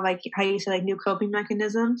also have like how you say like new coping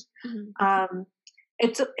mechanisms.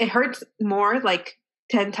 It hurts more, like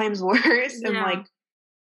 10 times worse, and like,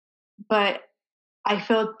 but I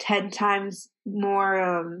feel 10 times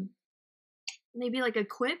more maybe like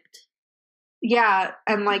equipped.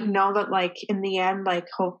 And like know that like in the end, like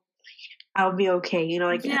hope I'll be okay.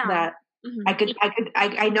 That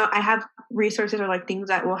I know I have resources or like things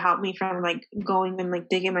that will help me from like going and like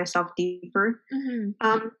digging myself deeper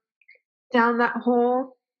down that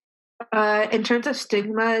hole. In terms of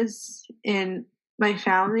stigmas in my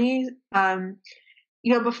family,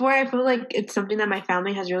 before I feel like it's something that my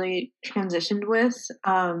family has really transitioned with.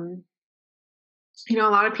 you know,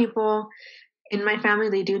 a lot of people in my family,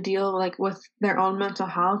 they do deal like with their own mental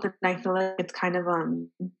health, and I feel like it's kind of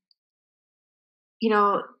you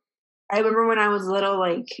know, I remember when I was little,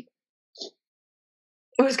 like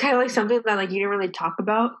it was kind of like something that like you didn't really talk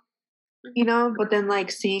about, you know, but then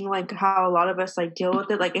like seeing like how a lot of us like deal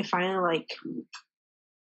with it, like it finally like,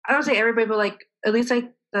 I don't say everybody, but like at least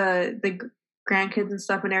like the grandkids and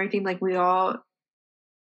stuff and everything, like we all,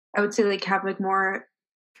 I would say like have like more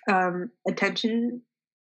attention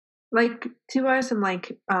like to us, and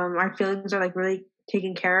like our feelings are like really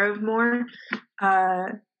taken care of more.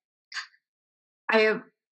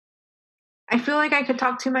 I feel like I could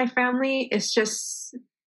talk to my family. It's just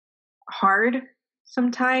hard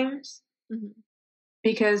sometimes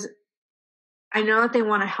because I know that they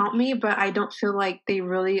want to help me, but I don't feel like they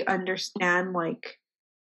really understand like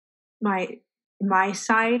my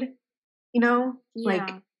side, you know? Like,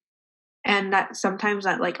 and that sometimes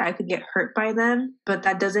that like I could get hurt by them, but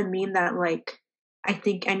that doesn't mean that like I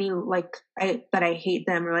think any like that I hate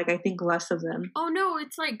them or like I think less of them. Oh no,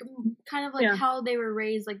 it's like kind of like how they were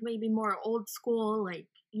raised, like maybe more old school, like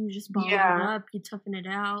you just bottle it up, you toughen it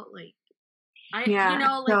out, like you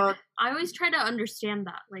know, like so, I always try to understand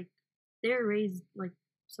that, like they're raised like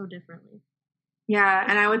so differently. Yeah,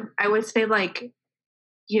 and I would say like,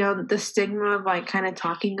 you know, the stigma of like kind of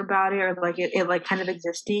talking about it or like it like kind of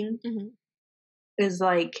existing is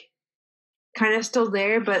like kind of still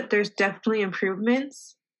there, but there's definitely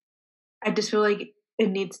improvements. I just feel like it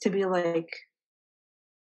needs to be like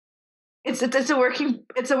it's a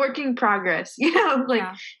working progress, you know, like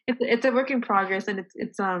it's a work in progress, and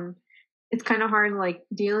it's kind of hard like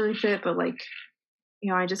dealing with it, but like,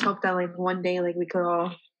 you know, I just hope that like one day like we could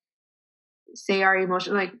all say our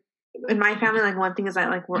emotions. Like in my family, like one thing is that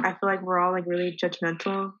like I feel like we're all like really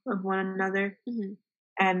judgmental of one another.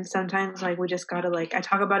 And sometimes like we just gotta like, I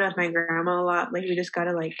talk about it with my grandma a lot, like we just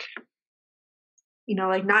gotta like, you know,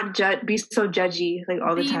 like not be so judgy like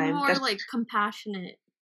all the time. Be more like compassionate.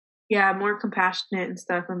 Yeah, more compassionate and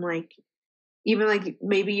stuff. And like even like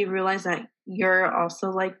maybe you realize that you're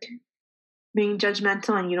also like being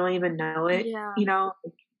judgmental and you don't even know it. You know?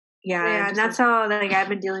 Yeah, and that's how like I've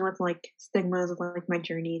been dealing with like stigmas of like my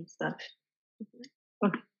journey and stuff.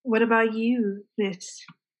 What about you, Miss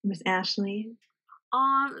Ashley?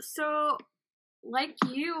 So like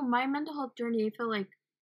you, my mental health journey, I feel like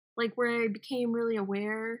where I became really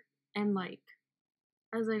aware and like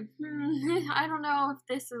I was like, I don't know if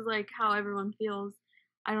this is like how everyone feels.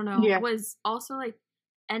 I don't know. It was also like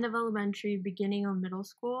end of elementary, beginning of middle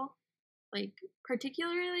school. Like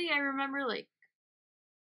particularly I remember like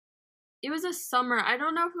it was a summer. I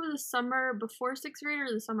don't know if it was a summer before 6th grade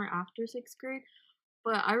or the summer after 6th grade,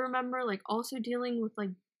 but I remember like also dealing with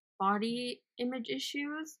like body image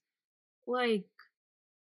issues. Like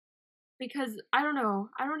because I don't know.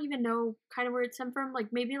 I don't even know kind of where it stemmed from. Like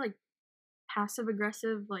maybe like passive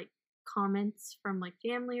aggressive like comments from like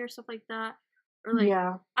family or stuff like that. Or like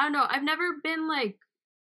I don't know. I've never been like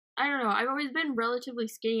I don't know. I've always been relatively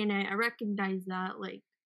skinny, and I recognize that. Like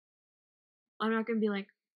I'm not gonna be like,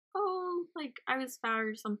 oh, like I was fat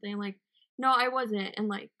or something. Like no, I wasn't, and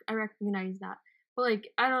like I recognize that. But like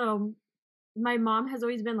I don't know. My mom has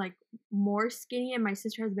always been like more skinny, and my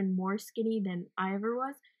sister has been more skinny than I ever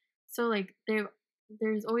was. So like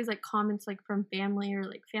there's always like comments like from family or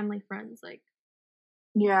like family friends like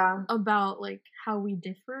about like how we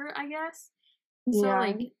differ, I guess. So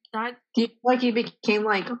like that. Do you feel like you became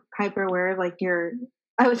like hyper aware of like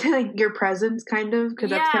I would say like your presence kind of, because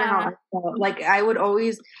that's kind of how I felt. Like I would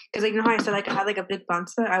always, because like you know how I said like I had like a big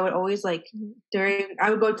panza, I would always like I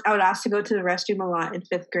would ask to go to the restroom a lot in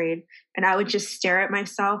 5th grade, and I would just stare at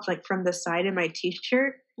myself like from the side in my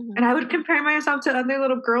t-shirt, and I would compare myself to other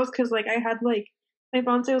little girls because like I had like my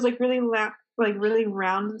panza was like really really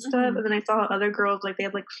round and stuff, and then I saw other girls like they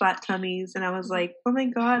had like flat tummies, and I was like, oh my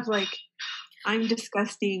god, like I'm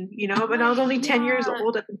disgusting, you know, but I was only 10 years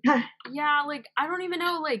old at the time. Yeah, like, I don't even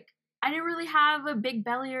know, like, I didn't really have a big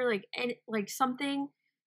belly or, like something,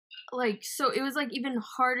 like, so it was, like, even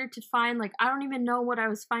harder to find, like, I don't even know what I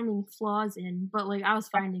was finding flaws in, but, like, I was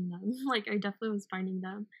finding them. Like, I definitely was finding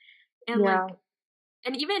them. And, like,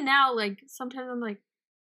 and even now, like, sometimes I'm like,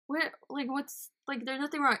 what's, like, there's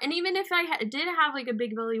nothing wrong. And even if I did have, like, a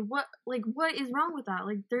big belly, what is wrong with that?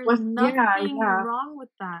 Like, there's nothing wrong with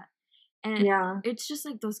that. And it's just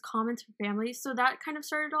like those comments from family. So that kind of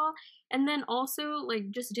started all. And then also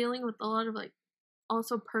like just dealing with a lot of like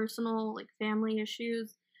also personal like family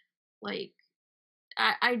issues. Like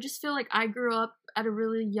I just feel like I grew up at a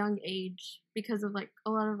really young age because of like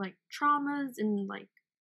a lot of like traumas and like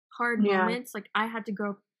hard moments. Like I had to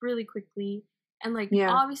grow up really quickly, And like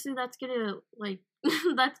obviously that's gonna like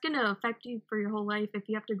that's gonna affect you for your whole life if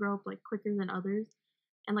you have to grow up like quicker than others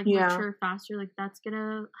and like mature faster. Like that's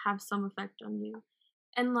gonna have some effect on you.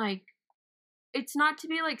 And like it's not to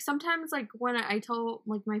be like sometimes like when I tell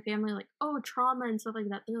like my family like, oh, trauma and stuff like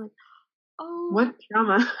that, they're like, oh, what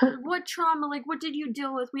trauma? What trauma? Like what did you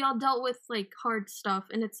deal with? We all dealt with like hard stuff.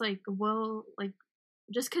 And it's like, well, like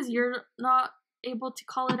just because you're not able to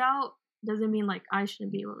call it out doesn't mean like I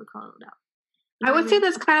shouldn't be able to call it out. You know I would say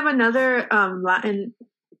that's kind of another Latin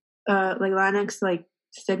like Latinx like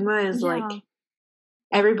stigma is like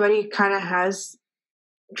everybody kind of has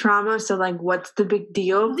trauma, so like what's the big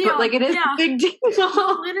deal? But like it is a big deal.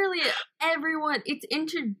 Literally everyone, it's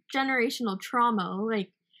intergenerational trauma. Like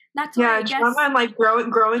that's why I guess, trauma and like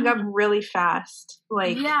growing up really fast.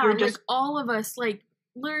 Like you're just like all of us, like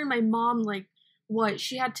literally my mom, like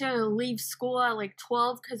she had to leave school at like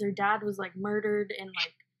 12 because her dad was like murdered, and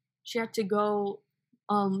like she had to go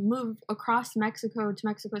move across Mexico to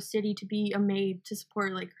Mexico City to be a maid to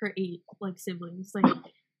support like her 8 like siblings. Like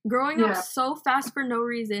growing up so fast for no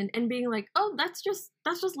reason and being like, oh, that's just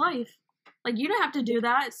life. Like you don't have to do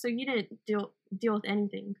that, so you didn't deal with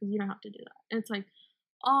anything because you don't have to do that. And it's like,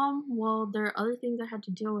 well, there are other things I had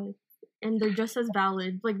to deal with, and they're just as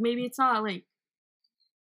valid. Like maybe it's not like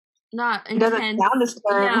not intense. It doesn't sound as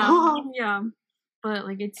terrible. Yeah, but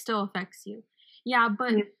like it still affects you. Yeah,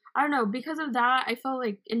 but I don't know, because of that, I felt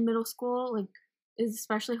like in middle school, like is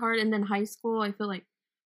especially hard, and then high school, I feel like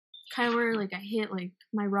kind of where like I hit like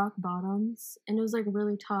my rock bottoms, and it was like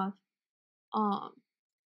really tough.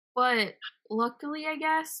 But luckily, I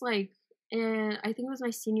guess like I think it was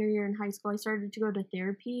my senior year in high school, I started to go to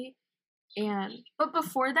therapy, but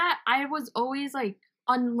before that, I was always like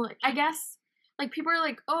I guess like people are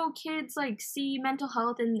like, oh, kids like see mental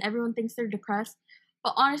health and everyone thinks they're depressed.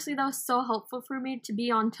 But honestly, that was so helppful for me to be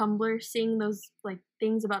on Tumblr, seeing those like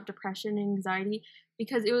things about depression and anxiety,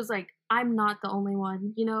 because it was like I'm not the only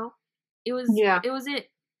one, you know. It was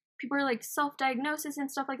people are like self-diagnosis and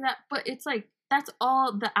stuff like that, but it's like that's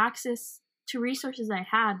all the access to resources I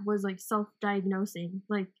had was like self-diagnosing.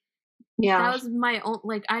 Like that was my own.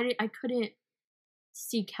 Like I couldn't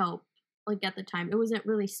seek help like at the time. It wasn't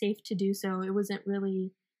really safe to do so. It wasn't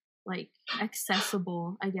really like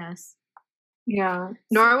accessible, I guess. Yeah.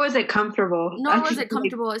 Nor was it comfortable.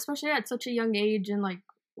 Especially at such a young age and like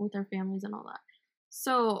with our families and all that.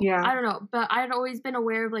 So I don't know, but I'd always been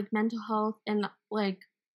aware of like mental health, and like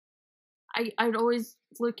I'd always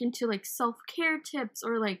look into like self-care tips,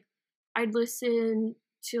 or like I'd listen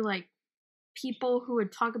to like people who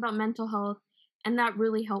would talk about mental health, and that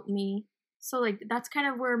really helped me. So like that's kind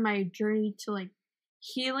of where my journey to like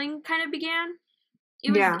healing kind of began.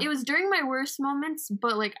 It was during my worst moments,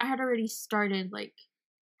 but like I had already started like,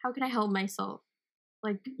 how can I help myself?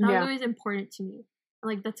 Like that was always important to me.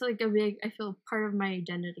 Like that's like a big, I feel, part of my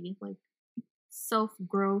identity, like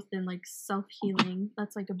self-growth and like self-healing.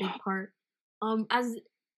 That's like a big part. As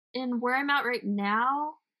in where I'm at right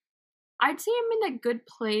now, I'd say I'm in a good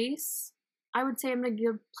place. I would say I'm in a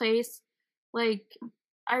good place. Like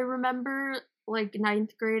I remember like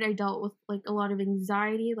 9th grade, I dealt with like a lot of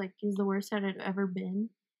anxiety. Like it was the worst that I'd ever been.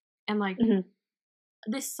 And like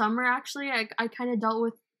this summer, actually, I kind of dealt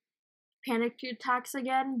with panic attacks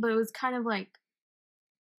again, but it was kind of like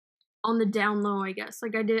on the down low, I guess.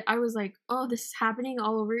 Like I was like, oh, this is happening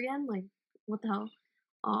all over again. Like what the hell?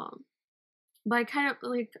 But I kind of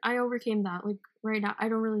like I overcame that. Like right now, I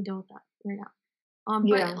don't really deal with that right now.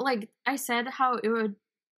 But like I said, how it would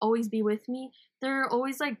always be with me. There are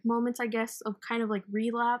always like moments, I guess, of kind of like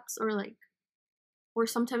relapse, or like where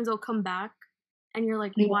sometimes it'll come back, and you're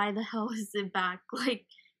like, why the hell is it back? Like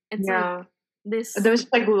it's like this. There's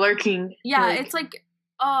like lurking. Yeah, like, it's like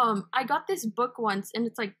I got this book once, and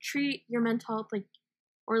it's like treat your mental health like,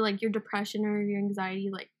 or like your depression or your anxiety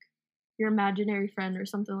like your imaginary friend or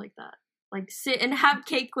something like that. Like sit and have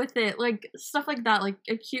cake with it, like stuff like that, like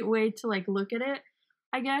a cute way to like look at it,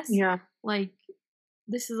 I guess. Yeah. Like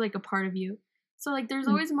this is like a part of you. So like there's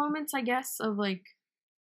always moments, I guess, of like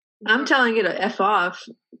I'm telling you to F off.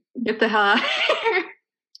 Get the hell out of here.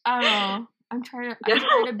 I don't know. I'm trying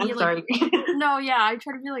to be like no, yeah, I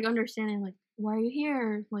try to be like understanding, like why are you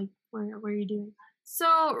here? Like what are you doing?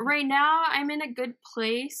 So right now I'm in a good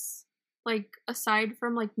place, like aside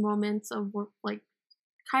from like moments of like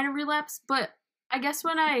kind of relapse, but I guess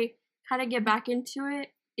when I kind of get back into it,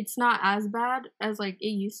 it's not as bad as like it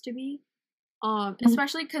used to be.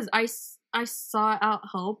 Especially because I sought out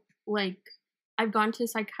help. Like I've gone to a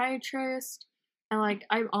psychiatrist, and like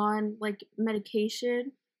I'm on like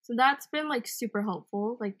medication, so that's been like super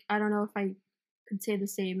helpful. Like I don't know if I could say the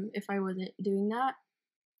same if I wasn't doing that.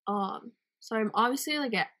 So I'm obviously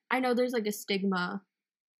like, I know there's like a stigma,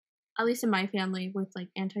 at least in my family, with like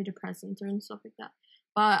antidepressants and stuff like that.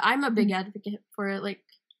 But I'm a big advocate for it. Like,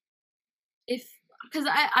 because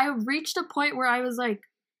I reached a point where I was like,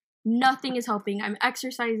 nothing is helping. I'm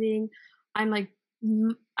exercising. I'm like,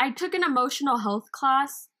 I took an emotional health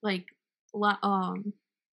class like a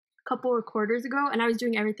couple of quarters ago, and I was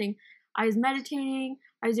doing everything. I was meditating.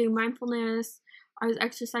 I was doing mindfulness. I was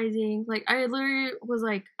exercising. Like, I literally was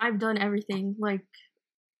like, I've done everything. Like,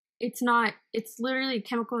 it's literally a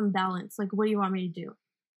chemical imbalance. Like, what do you want me to do?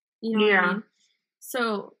 You know what I mean?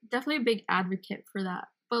 So definitely a big advocate for that.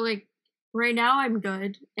 But like right now I'm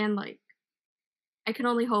good, and like I can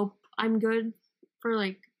only hope I'm good for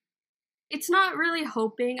like, it's not really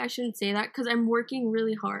hoping, I shouldn't say that, because I'm working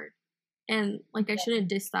really hard, and like I shouldn't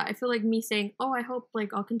diss that. I feel like me saying, oh, I hope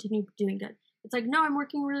like I'll continue doing good. It's like, no, I'm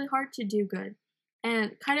working really hard to do good.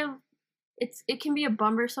 And kind of it can be a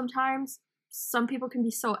bummer sometimes. Some people can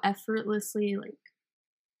be so effortlessly like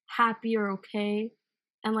happy or okay,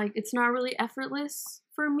 and like it's not really effortless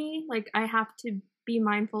for me. Like I have to be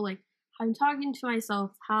mindful, like how I'm talking to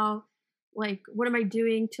myself, how like what am I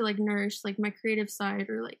doing to like nourish like my creative side,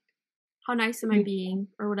 or like how nice am I being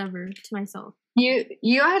or whatever to myself.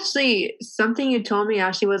 You actually, something you told me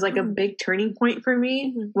actually was like a big turning point for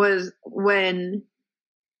me, was when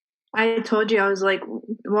I told you, I was like,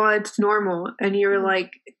 well, it's normal, and you were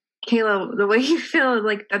like, Kayla, the way you feel,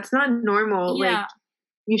 like that's not normal. Like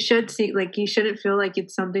you should see, like you shouldn't feel like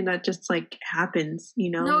it's something that just like happens,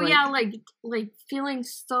 you know? No, like feeling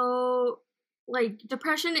so like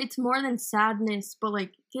depression, it's more than sadness, but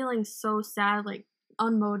like feeling so sad, like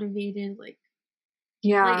unmotivated, like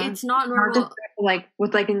like it's not normal. Just, like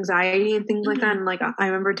with like anxiety and things like that. And like I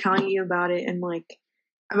remember telling you about it, and like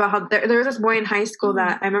about how there was this boy in high school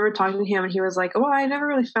that I remember talking to him, and he was like, "Oh, I never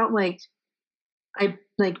really felt like I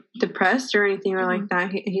like depressed or anything or like that."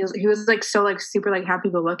 He was like so like super like happy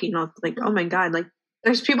go lucky, and I was like, oh my god, like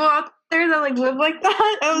there's people out there that like live like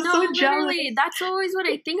that. I was so jealous. That's always what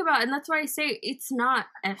I think about, and that's why I say it's not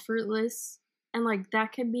effortless, and like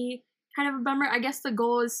that can be kind of a bummer. I guess the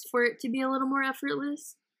goal is for it to be a little more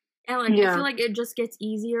effortless, and like I feel like it just gets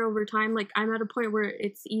easier over time. Like I'm at a point where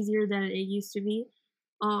it's easier than it used to be.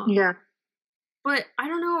 But I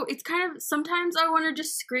don't know. It's kind of, sometimes I want to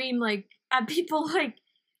just scream like at people. Like,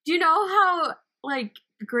 do you know how like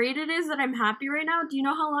great it is that I'm happy right now? Do you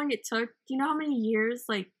know how long it took? Do you know how many years?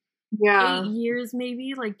 Like 8 years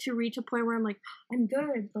maybe, like to reach a point where I'm like, I'm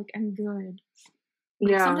good. Like I'm good.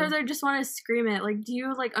 Like, sometimes I just want to scream it. Like, do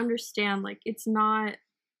you like understand? Like it's not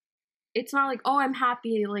like, oh, I'm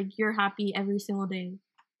happy. Like you're happy every single day.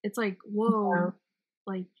 It's like, whoa,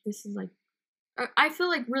 like this is like, I feel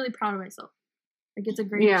like really proud of myself. Like it's a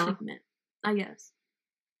great achievement, I guess.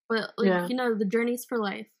 But like you know, the journey's for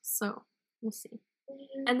life, so we'll see.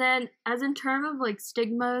 And then, as in terms of like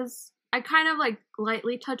stigmas, I kind of like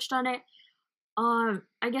lightly touched on it.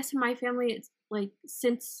 I guess in my family, it's like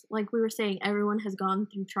since like we were saying, everyone has gone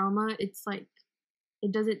through trauma. It's like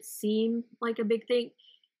it doesn't seem like a big thing.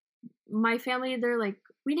 My family, they're like,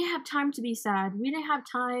 we didn't have time to be sad. We didn't have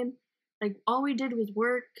time. Like all we did was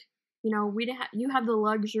work. You know, we didn't. You have the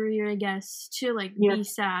luxury, I guess, to like be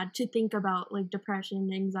sad, to think about like depression,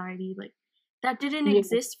 anxiety, like that didn't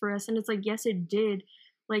exist for us. And it's like, yes, it did.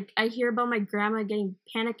 Like I hear about my grandma getting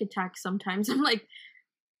panic attacks sometimes. I'm like,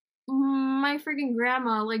 my freaking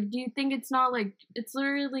grandma. Like, do you think it's not like it's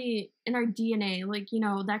literally in our DNA? Like, you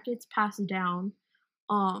know, that gets passed down.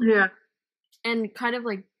 And kind of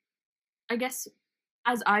like, I guess,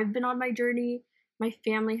 as I've been on my journey, my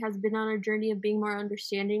family has been on a journey of being more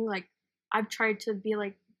understanding. Like, I've tried to be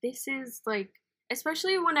like, this is like,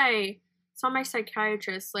 especially when I saw my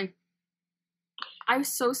psychiatrist, like, I was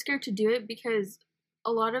so scared to do it because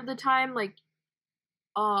a lot of the time, like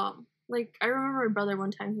I remember my brother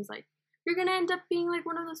one time, he's like, you're gonna end up being like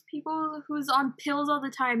one of those people who's on pills all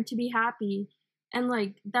the time to be happy. And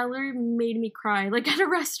like, that literally made me cry. Like at a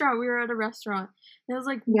restaurant, we were at a restaurant. And I was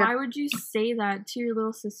like, why would you say that to your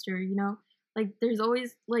little sister, you know? Like, there's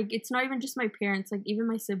always, like, it's not even just my parents, like, even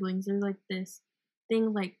my siblings, there's, like, this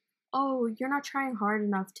thing, like, oh, you're not trying hard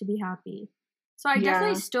enough to be happy. So I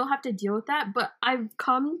definitely still have to deal with that, but I've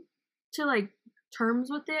come to, like, terms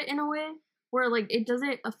with it in a way where, like, it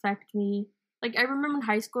doesn't affect me. Like, I remember in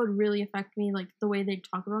high school, it would really affect me, like, the way they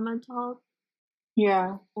talk about mental health.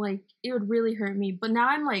 Yeah. Like, it would really hurt me. But now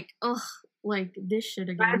I'm like, ugh, like, this shit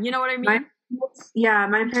again. You know what I mean?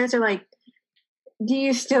 My parents are like, do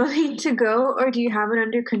you still need to go, or do you have it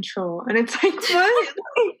under control? And it's like, what?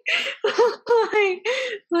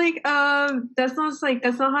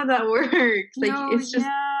 that's not how that works. Like, no, it's just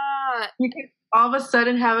all of a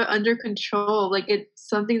sudden have it under control. Like, it's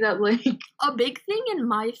something that, like... A big thing in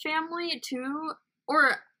my family, too,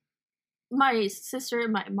 or my sister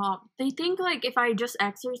and my mom, they think, like, if I just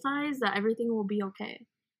exercise, that everything will be okay.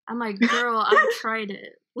 I'm like, girl, I've tried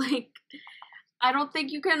it. Like, I don't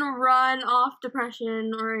think you can run off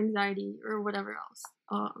depression or anxiety or whatever else.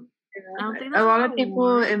 I don't think a lot of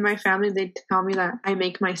people in my family, they tell me that I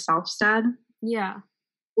make myself sad. Yeah.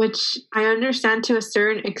 Which I understand to a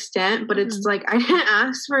certain extent, but it's like, I didn't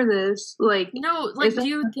ask for this. Like, no, like, do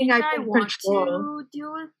you think I want to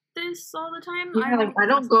deal with this all the time? Yeah,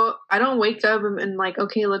 I don't wake up and like,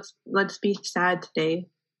 okay, let's be sad today.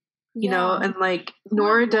 You know, and like,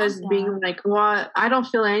 nor does being like, well, I don't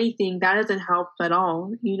feel anything. That doesn't help at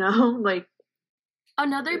all. You know, like.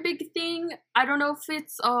 Another big thing, I don't know if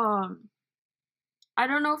it's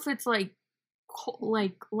like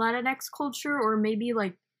Latinx culture or maybe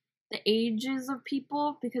like the ages of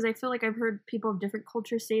people, because I feel like I've heard people of different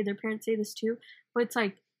cultures say, their parents say this too, but it's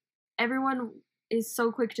like everyone is so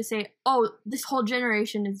quick to say, oh, this whole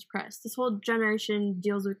generation is depressed, this whole generation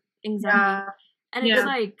deals with anxiety, and it's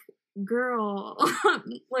like, girl,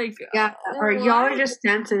 like, or y'all are just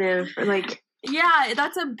sensitive, or like. Yeah,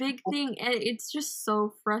 that's a big thing, and it's just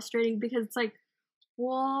so frustrating because it's like,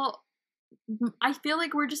 well, I feel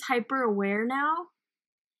like we're just hyper aware now.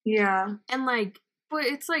 Yeah. And like, but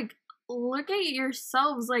it's like, look at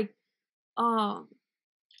yourselves, like I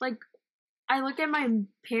look at my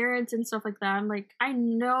parents and stuff like that. I'm like, I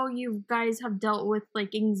know you guys have dealt with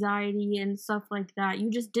like anxiety and stuff like that.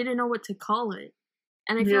 You just didn't know what to call it.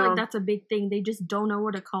 And I feel like that's a big thing. They just don't know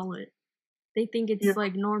what to call it. They think it's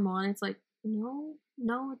like normal, and it's like, no,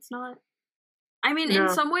 it's not. I mean, in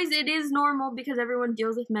some ways it is normal because everyone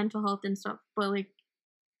deals with mental health and stuff, but like,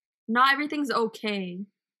 not everything's okay.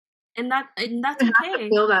 And that's okay. To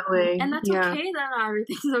feel that way. And that's okay that not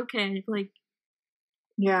everything's okay. Like,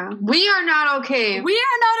 yeah, we are not okay. We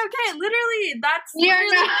are not okay. Literally, that's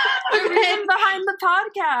the reason behind the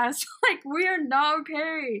podcast. Like, we are not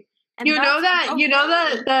okay. And you know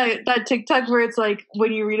that TikTok where it's like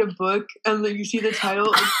when you read a book and then you see the title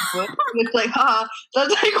of the book, and it's like, haha,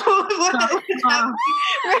 that's like what is happening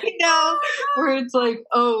right now, where it's like,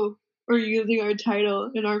 oh, we're using our title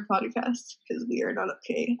in our podcast because we are not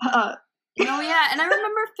okay. Oh yeah, and I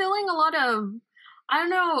remember feeling a lot of, I don't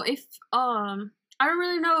know if I don't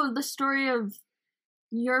really know the story of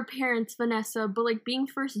your parents, Vanessa, but like being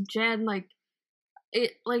first gen, like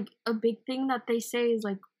it, like a big thing that they say is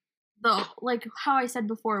like, like how I said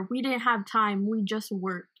before, we didn't have time, we just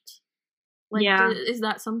worked. Like, is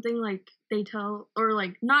that something like they tell, or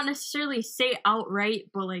like not necessarily say outright,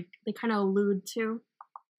 but like they kind of allude to?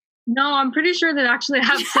 No, I'm pretty sure they actually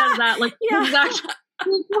have said that. Like,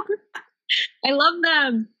 I love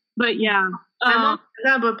them, but yeah, I love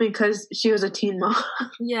that, but because she was a teen mom.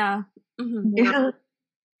 Yeah. Mm-hmm. Yeah.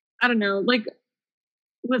 I don't know, like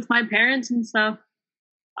with my parents and stuff.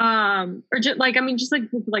 Or just like, I mean, just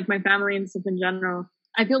like with like my family and stuff in general,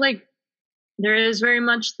 I feel like there is very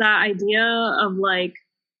much that idea of like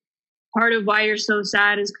part of why you're so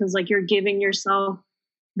sad is because like you're giving yourself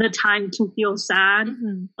the time to feel sad,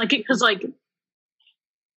 like because like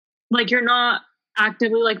you're not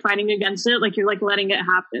actively like fighting against it, like you're like letting it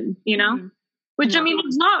happen, you know. Which I mean,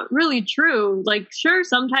 it's not really true. Like, sure,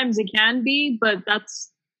 sometimes it can be, but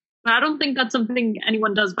I don't think that's something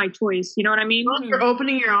anyone does by choice. You know what I mean? Well, you're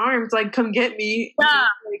opening your arms, like, come get me. Yeah,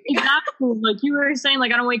 exactly. Like you were saying,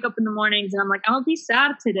 like, I don't wake up in the mornings and I'm like, I'll be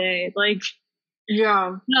sad today. Like,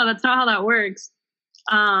 yeah, no, that's not how that works.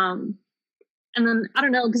 And then I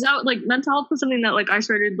don't know, because like mental health was something that like I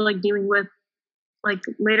started like dealing with like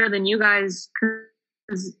later than you guys,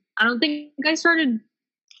 because I don't think I started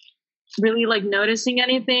really like noticing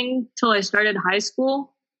anything till I started high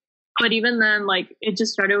school. But even then, like, it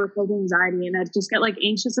just started with like anxiety, and I'd just get like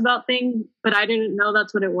anxious about things, but I didn't know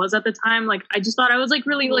that's what it was at the time. Like, I just thought I was like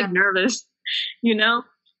really like nervous, you know?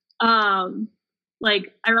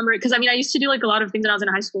 Like I remember, cause I mean, I used to do like a lot of things when I was in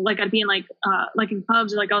high school. Like I'd be in like in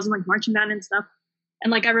clubs, or like I was in like marching band and stuff.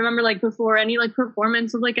 And like, I remember like before any like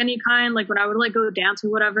performance of like any kind, like when I would like go dance or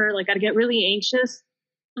whatever, like I'd get really anxious.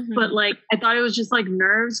 But like, I thought it was just like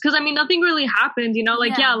nerves. Cause I mean, nothing really happened, you know,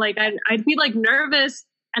 like, like I'd be like nervous,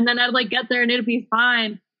 and then I'd like get there and it'd be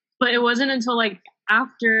fine. But it wasn't until like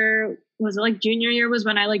after, was it like junior year was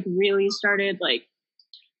when I like really started like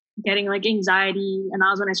getting like anxiety. And that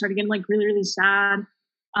was when I started getting like really, really sad,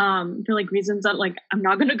 for like reasons that like I'm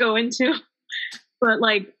not going to go into. But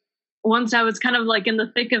like once I was kind of like in the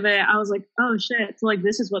thick of it, I was like, oh shit. So like,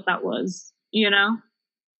 this is what that was, you know?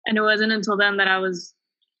 And it wasn't until then that I was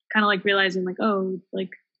kind of like realizing like, oh,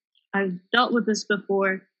 like I've dealt with this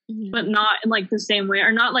before. but not in like the same way,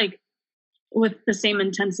 or not like with the same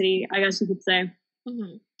intensity, I guess you could say.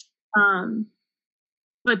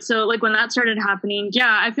 But so like when that started happening,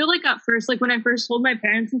 yeah, I feel like at first, like when I first told my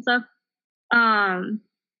parents and stuff,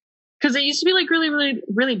 because it used to be like really, really,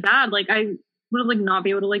 really bad. Like I would like not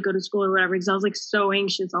be able to like go to school or whatever because I was like so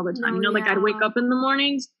anxious all the time. Like I'd wake up in the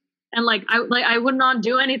mornings and like I would not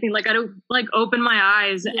do anything. Like I'd like open my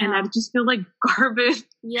eyes and I'd just feel like garbage.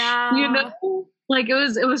 Yeah. Like it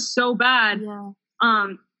was so bad. Yeah.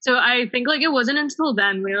 So I think like it wasn't until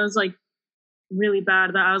then when it was like really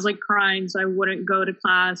bad that I was like crying so I wouldn't go to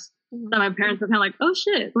class that my parents were kind of like, oh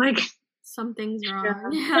shit, like something's wrong.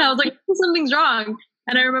 Yeah, I was like, something's wrong.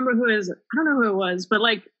 And I remember I don't know who it was, but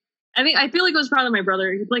like I feel like it was probably my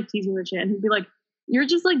brother. He'd like tease me with shit and he'd be like, you're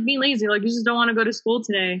just like being lazy, like you just don't want to go to school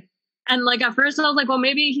today. And like at first I was like, well,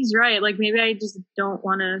 maybe he's right, like maybe I just don't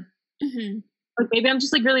want to like maybe I'm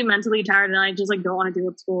just like really mentally tired and I just like don't want to deal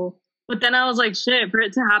with school. But then I was like, shit, for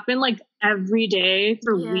it to happen like every day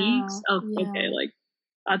for weeks, I was okay, like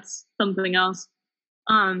that's something else.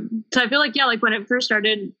 So I feel like, like when it first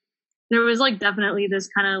started, there was like definitely this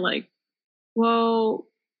kind of like, well,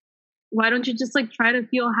 why don't you just like try to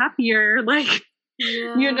feel happier? Like,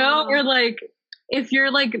 or like, if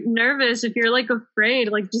you're like nervous, if you're like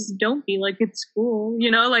afraid, like just don't be, like it's cool,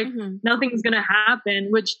 like nothing's gonna happen,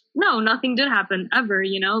 which no, nothing did happen ever,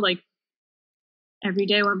 like every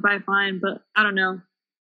day went by fine, but I don't know.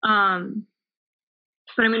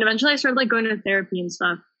 But I mean, eventually I started like going to therapy and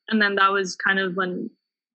stuff. And then that was kind of when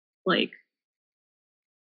like,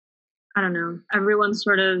 I don't know, everyone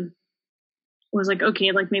sort of was like,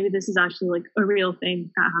 okay, like maybe this is actually like a real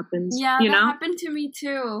thing that happens. Yeah, that happened to me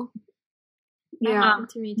too. Happened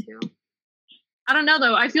to me too. I don't know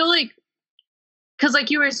though. I feel like, cause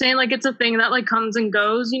like you were saying, like it's a thing that like comes and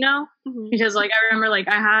goes, because like I remember like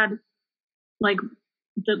I had like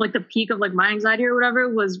the peak of like my anxiety or whatever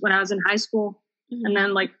was when I was in high school. And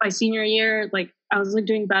then like by senior year, like I was like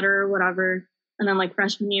doing better or whatever. And then like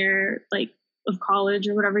freshman year, like of college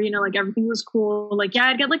or whatever, like everything was cool. Like, yeah,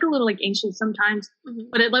 I'd get like a little like anxious sometimes,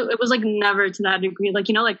 but it was like never to that degree. Like,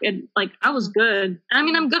 like it, like I was good. I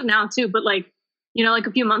mean, I'm good now too, but like, like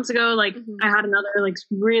a few months ago, like I had another like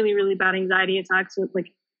really, really bad anxiety attack. So it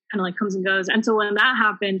like kind of like comes and goes. And so when that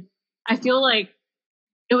happened, I feel like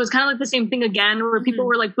it was kind of like the same thing again, where people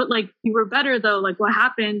were like, but like you were better though. Like what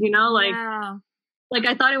happened, like, like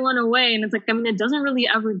I thought it went away. And it's like, I mean, it doesn't really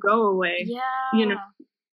ever go away,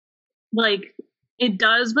 like it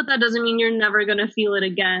does, but that doesn't mean you're never going to feel it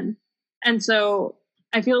again. And so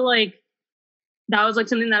I feel like that was like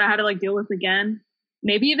something that I had to like deal with again,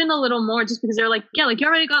 maybe even a little more, just because they're like, yeah, like you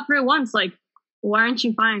already got through it once. Like, why aren't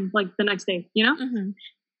you fine? Like the next day,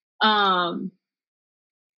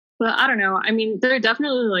 But I don't know. I mean, they're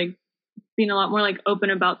definitely like being a lot more like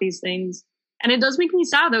open about these things. And it does make me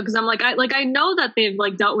sad though, because I'm like, I know that they've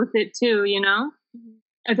like dealt with it too,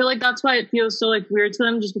 I feel like that's why it feels so like weird to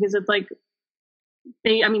them, just because it's like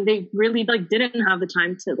they really like didn't have the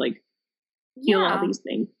time to like heal all these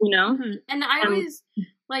things, And I was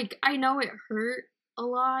like, I know it hurt a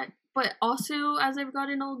lot, but also as I've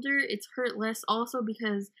gotten older, it's hurt less also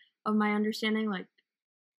because of my understanding, like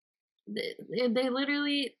they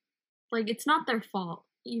literally, like, it's not their fault.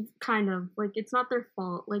 You kind of like, it's not their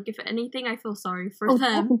fault. Like, if anything, I feel sorry for them.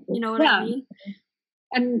 Definitely. You know what I mean?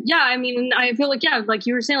 And yeah, I mean, I feel like, like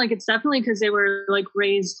you were saying, like, it's definitely because they were like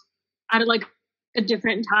raised at like a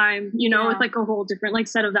different time, with like a whole different like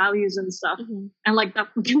set of values and stuff. And like that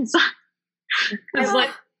fucking sucks. Because like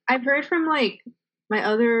I've heard from like my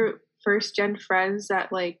other first gen friends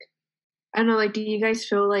that like, I don't know, like, do you guys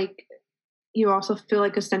feel like you also feel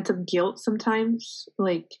like a sense of guilt sometimes?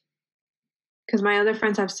 Like, because my other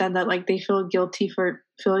friends have said that like they feel guilty for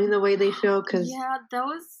feeling the way they feel. Because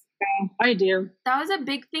I do. That was a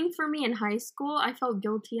big thing for me in high school. I felt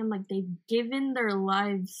guilty and like they've given their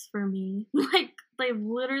lives for me. Like they've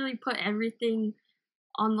literally put everything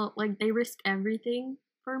on the, like they risk everything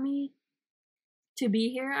for me to be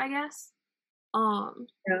here, I guess.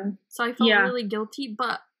 So I felt really guilty,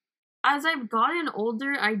 but as I've gotten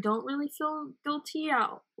older, I don't really feel guilty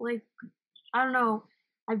out. Like, I don't know.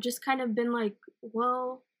 I've just kind of been like,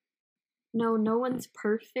 well, no one's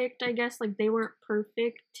perfect, I guess. Like, they weren't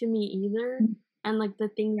perfect to me either. And, like, the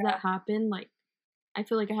things that happened, like, I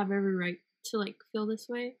feel like I have every right to, like, feel this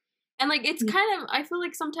way. And, like, it's kind of, I feel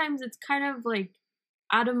like sometimes it's kind of, like,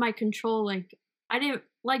 out of my control. Like, I didn't,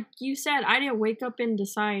 like you said, I didn't wake up and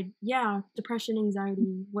decide, depression,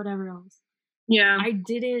 anxiety, whatever else. Yeah. I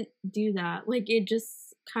didn't do that. Like, it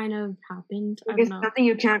just kind of happened. Like, it's nothing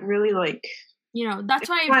you can't really, like... that's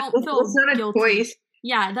why I don't feel it's not a guilty. choice.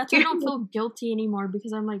 Yeah, that's why I don't feel guilty anymore,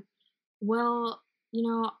 because I'm like, well, you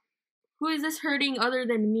know, who is this hurting other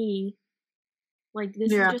than me? Like,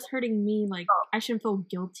 this is just hurting me. Like, I shouldn't feel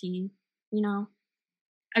guilty, you know?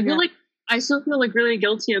 I feel like I still feel like really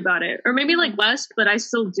guilty about it. Or maybe like less, but I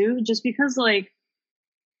still do, just because like,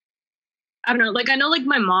 I don't know, like I know like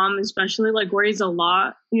my mom especially like worries a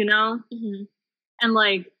lot, you know? Mm-hmm. And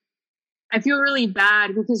like, I feel really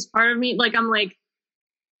bad because part of me, like, I'm like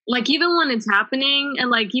even when it's happening and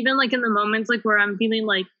like, even like in the moments like where I'm feeling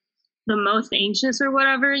like the most anxious or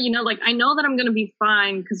whatever, you know, like I know that I'm going to be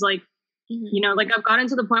fine. Cause like, you know, like I've gotten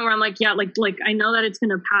to the point where I'm like, yeah, like I know that it's going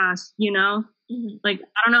to pass, you know, like,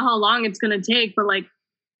 I don't know how long it's going to take, but like,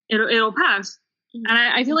 it'll pass. And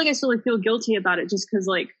I feel like I still like feel guilty about it just cause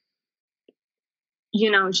like, you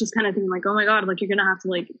know, she's kind of thinking like, oh my God, like you're going to have to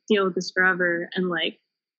like deal with this forever. And like,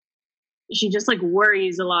 she just like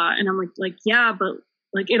worries a lot. And I'm like, yeah, but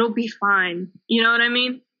like, it'll be fine. You know what I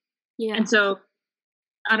mean? Yeah. And so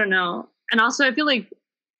I don't know. And also I feel like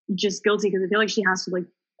just guilty because I feel like she has to like,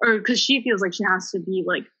 or because she feels like she has to be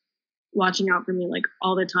like watching out for me like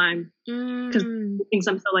all the time because she thinks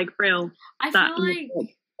I'm so like frail. I feel like,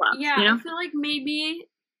 yeah, you know? I feel like maybe,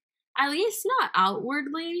 at least not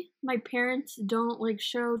outwardly, my parents don't like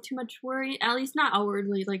show too much worry. At least not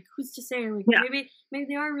outwardly. Like, who's to say? Like, maybe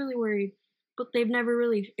they are really worried, but they've never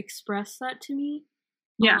really expressed that to me.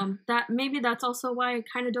 Yeah. That's also why I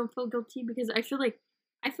kind of don't feel guilty, because I feel like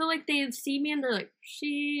they see me and they're like,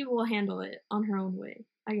 she will handle it on her own way,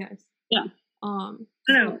 I guess. Yeah. I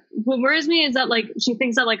don't know. What worries me is that like she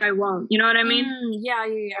thinks that like I won't. You know what I mean? Yeah.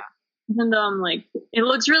 Even though I'm like, it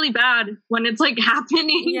looks really bad when it's like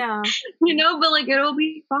happening. Yeah. You know, but like it'll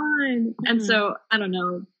be fine. And so I don't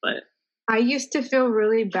know, but I used to feel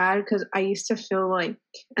really bad because I used to feel like,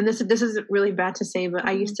 and this is really bad to say, but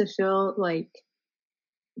I used to feel like,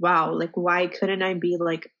 wow, like why couldn't I be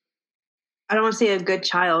like, I don't want to say a good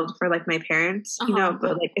child for like my parents, you know,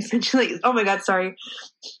 but like essentially, oh my God, sorry.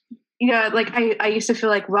 Yeah, like I used to feel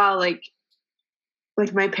like, wow, like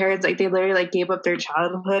my parents, like they literally like gave up their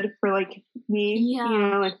childhood for like me, you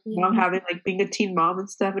know, like mom having like being a teen mom and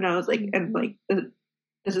stuff. And I was like, and like,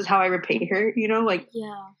 this is how I repay her, you know, like,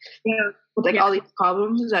 with like all these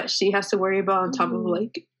problems that she has to worry about on top of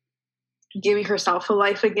like giving herself a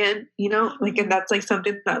life again, you know, like, and that's like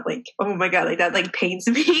something that like, oh my God, like that like pains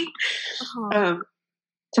me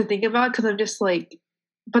to think about, because I'm just like,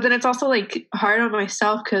 but then it's also like hard on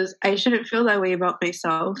myself because I shouldn't feel that way about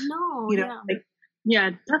myself. No, you know, like,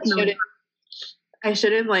 yeah, definitely. I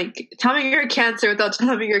shouldn't like tell me you're cancer without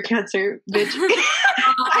telling me you're cancer, bitch.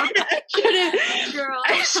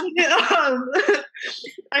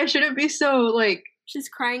 I shouldn't be so like. She's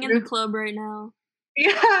crying in the club right now.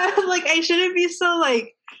 Yeah, like I shouldn't be so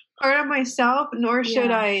like hard on myself, nor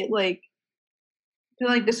should I like feel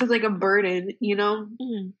like this is like a burden, you know,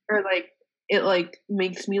 or like it like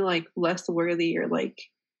makes me like less worthy or like.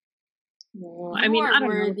 Well, I mean, I don't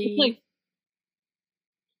know. It's like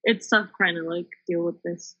it's tough trying to like deal with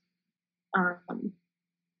this.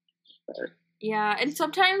 Yeah, and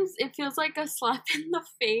sometimes it feels like a slap in the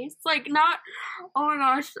face. Like not, oh my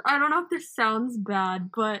gosh, I don't know if this sounds bad,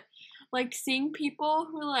 but like seeing people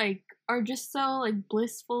who like are just so like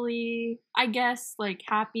blissfully, I guess, like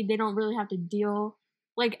happy, they don't really have to deal.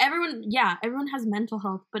 Like everyone has mental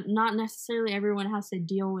health, but not necessarily everyone has to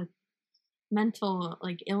deal with mental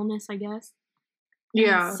like illness, I guess.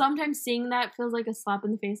 Yeah. And sometimes seeing that feels like a slap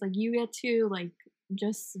in the face. Like you get to like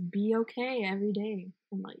just be okay every day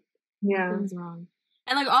and like nothing's wrong.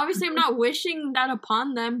 And like obviously I'm not wishing that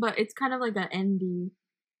upon them, but it's kind of like an envy.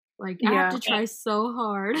 Like I have to try so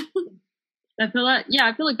hard. I feel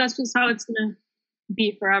like that's just how it's gonna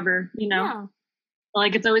be forever, you know? Yeah.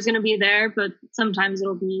 Like it's always gonna be there, but sometimes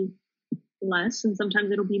it'll be less and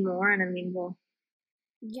sometimes it'll be more, and I mean, well.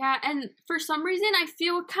 Yeah, and for some reason I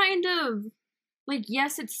feel kind of like,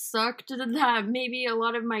 yes, it sucked that maybe a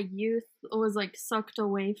lot of my youth was like sucked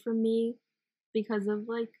away from me because of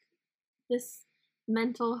like this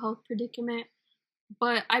mental health predicament,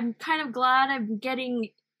 but I'm kind of glad I'm getting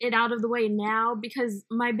it out of the way now, because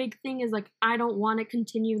my big thing is like I don't want to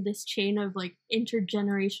continue this chain of like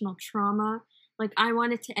intergenerational trauma. Like I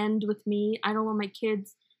want it to end with me. I don't want my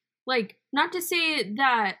kids, like, not to say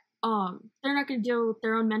that they're not going to deal with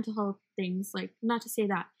their own mental health things, like not to say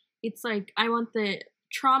that. It's like I want the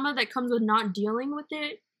trauma that comes with not dealing with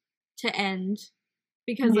it to end,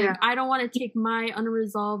 because like I don't want to take my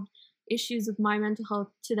unresolved issues with my mental health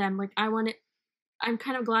to them. Like I'm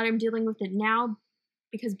kind of glad I'm dealing with it now,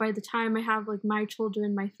 because by the time I have like my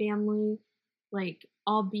children, my family, like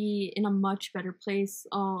I'll be in a much better place.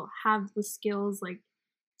 I'll have the skills like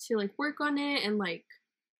to like work on it and like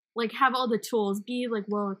have all the tools, be like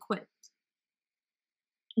well equipped.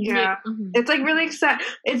 Yeah, it's like really exciting.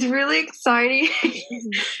 It's really exciting.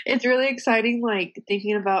 It's really exciting, like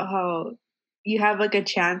thinking about how you have like a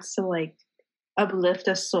chance to like uplift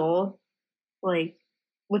a soul, like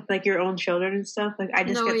with like your own children and stuff. Like I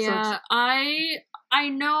just get so excited. I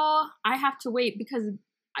know I have to wait because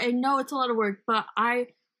I know it's a lot of work, but I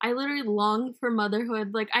literally long for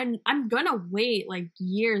motherhood. Like I'm gonna wait like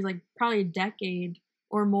years, like probably a decade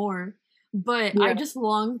or more, but I just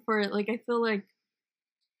long for it. Like I feel like,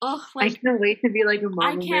 oh, like I can't wait to be like a mom.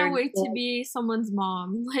 I can't wait to be someone's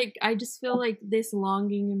mom. Like I just feel like this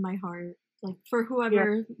longing in my heart, like for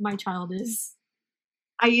whoever my child is.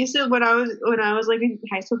 I used to when I was like in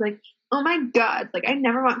high school, like, oh my god, like I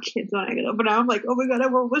never want kids when I get up, but now I'm like, oh my god, I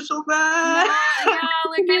want one so bad.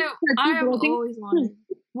 Like I have always wanted.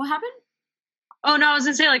 What happened? Oh no, I was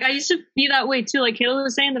gonna say like I used to be that way too. Like Kayla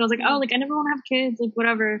was saying that I was like, oh, like I never want to have kids, like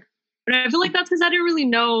whatever. But I feel like that's because I didn't really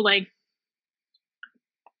know like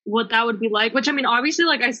what that would be like. Which I mean, obviously,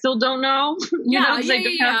 like I still don't know. You know, I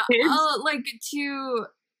don't have kids. Like to.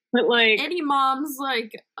 But like any moms,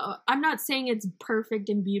 like I'm not saying it's perfect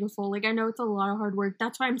and beautiful. Like I know it's a lot of hard work.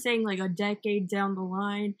 That's why I'm saying like a decade down the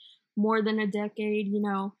line, more than a decade, you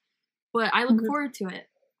know. But I look forward to it.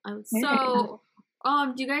 So,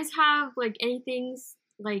 do you guys have like anything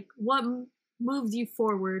like what moves you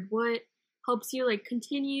forward? What helps you like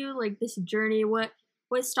continue like this journey?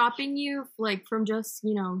 What's stopping you like from just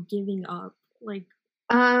giving up? Like,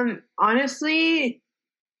 honestly,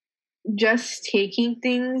 just taking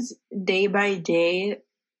things day by day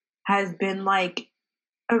has been like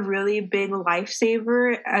a really big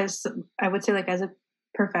lifesaver, as I would say, like as a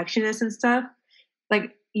perfectionist and stuff.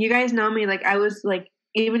 Like you guys know me, like I was like,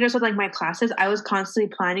 even just with like my classes, I was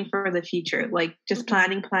constantly planning for the future, like just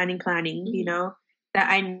planning, you know, that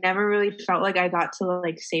I never really felt like I got to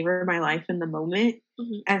like savor my life in the moment.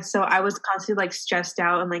 And so I was constantly like stressed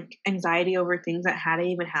out and like anxiety over things that hadn't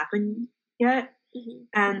even happened yet.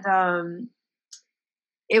 And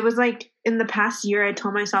it was like in the past year I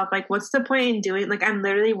told myself like, what's the point in doing, like I'm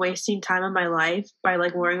literally wasting time of my life by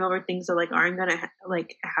like worrying over things that like aren't gonna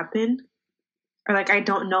like happen, or like I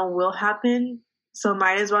don't know will happen. So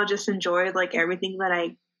might as well just enjoy like everything that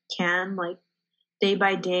I can, like day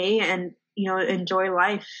by day, and enjoy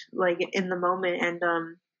life like in the moment. And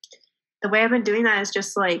the way I've been doing that is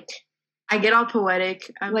just like I get all poetic.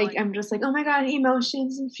 I'm just like, oh my god,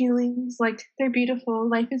 emotions and feelings, like they're beautiful.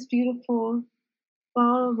 Life is beautiful,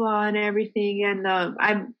 blah blah blah, and everything. And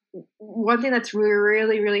I'm one thing that's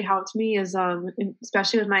really really helped me is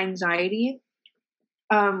especially with my anxiety.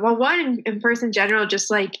 Well, one in first in general, just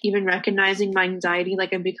like even recognizing my anxiety,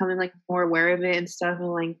 like I'm becoming like more aware of it and stuff, and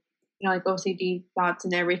like like OCD thoughts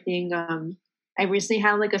and everything. I recently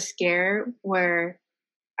had like a scare where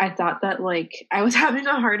I thought that like I was having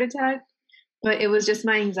a heart attack. But it was just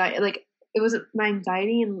my anxiety, like it was my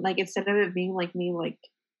anxiety, and like instead of it being like me, like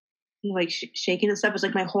shaking and stuff, it was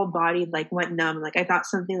like my whole body like went numb. Like I thought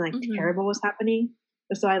something like terrible was happening.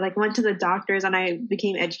 So I like went to the doctors and I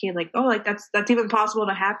became educated, like, oh, like that's even possible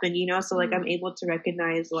to happen, So like I'm able to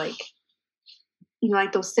recognize like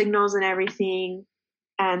like those signals and everything,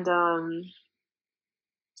 and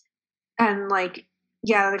like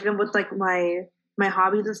like with like my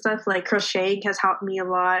hobbies and stuff, like crocheting has helped me a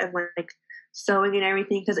lot, and like sewing and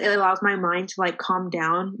everything, because it allows my mind to like calm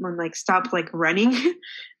down and like stop like running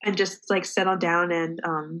and just like settle down and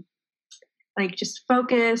like just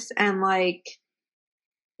focus and like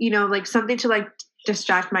like something to like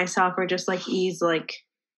distract myself or just like ease like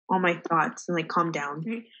all my thoughts and like calm down.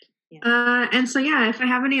 And so if I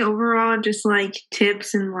have any overall just like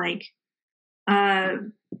tips and like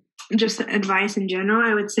just advice in general,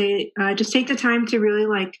 I would say just take the time to really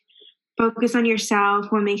like focus on yourself,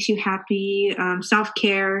 what makes you happy.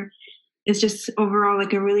 Self-care is just overall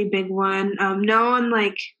like a really big one. Know and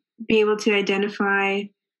like be able to identify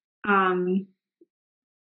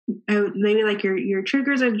maybe like your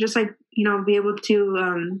triggers, or just like be able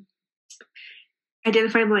to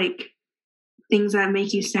identify like things that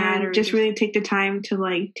make you sad, or just really take the time to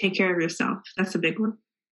like take care of yourself. That's a big one.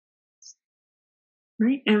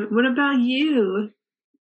 Right. And what about you,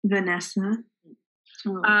 Vanessa?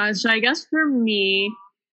 So I guess for me,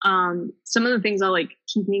 some of the things that like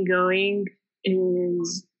keep me going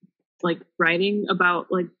is like writing about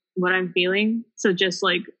like what I'm feeling. So just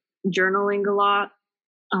like journaling a lot,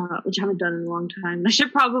 which I haven't done in a long time. I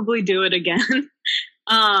should probably do it again.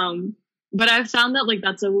 But I've found that like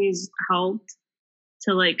that's always helped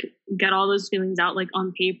to like get all those feelings out like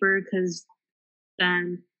on paper, because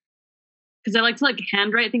then because I like to like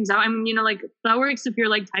handwrite things out. I mean, you know, like that works if you're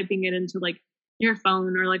like typing it into like your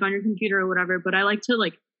phone or like on your computer or whatever. But I like to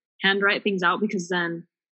like handwrite things out because then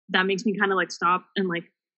that makes me kind of like stop and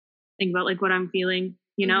like think about like what I'm feeling,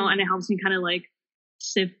 you know, and it helps me kind of like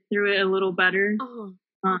sift through it a little better.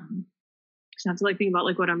 Because I have to like think about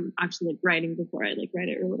like what I'm actually like writing before I like write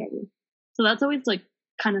it or whatever. So that's always like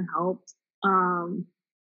kind of helped. I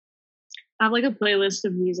have like a playlist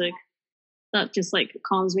of music that just like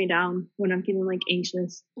calms me down when I'm feeling like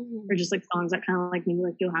anxious, or just like songs that kind of like make me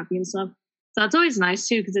like feel happy and stuff. So that's always nice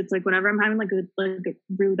too, because it's like whenever I'm having like a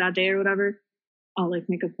really bad day or whatever, I'll like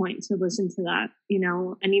make a point to listen to that, you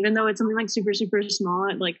know. And even though it's something like super super small,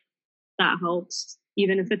 it like that helps,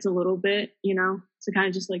 even if it's a little bit, you know. So kind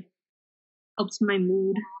of just like helps my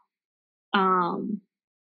mood.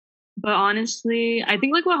 But honestly, I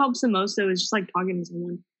think like what helps the most though is just like talking to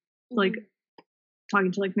someone, like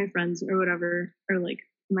talking to like my friends or whatever, or like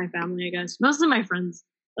my family, I guess. Most of my friends,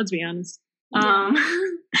 let's be honest.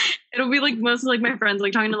 It'll be like most of like my friends,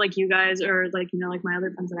 like talking to like you guys or like, you know, like my other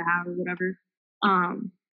friends that I have or whatever.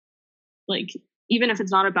 Like even if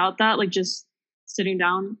it's not about that, like just sitting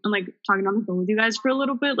down and like talking on the phone with you guys for a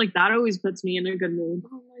little bit, like that always puts me in a good mood.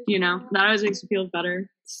 You know, that always makes me feel better.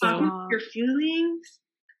 So your feelings,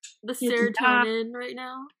 the serotonin right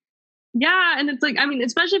now. Yeah, and it's like, I mean,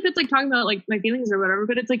 especially if it's like talking about like my feelings or whatever,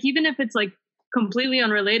 but it's like even if it's like completely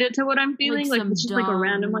unrelated to what I'm feeling, like it's just like a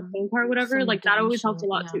random like phone call or whatever, like that always helps a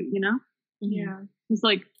lot too, you know? Yeah. It's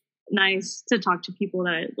like nice to talk to people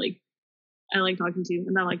that I like talking to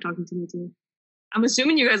and that like talking to me too. I'm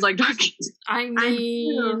assuming you guys like talking to I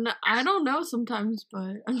mean, I don't know sometimes,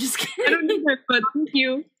 but I'm just kidding. I don't know, but thank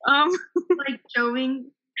you. Like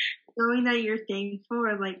showing that you're thankful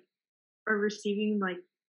or receiving like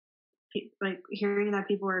hearing that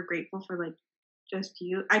people are grateful for like just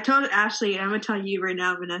you. I told Ashley, and I'm gonna tell you right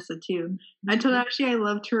now, Vanessa too. I told Ashley I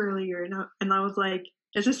loved her earlier, and I was like,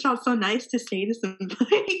 it just felt so nice to say to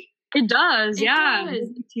somebody. It does, yeah. It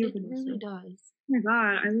really does. Oh my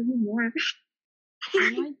god, I love you more.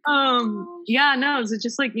 Oh my yeah, no, so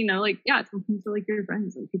just like, you know, like, yeah, talking to like your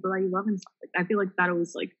friends, like people that you love and stuff. Like I feel like that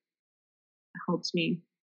always like helps me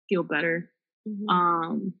feel better.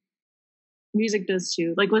 Music does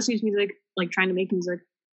too, like listening to music, like trying to make music,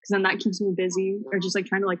 because then that keeps me busy, or just like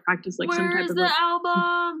trying to like practice like some type of the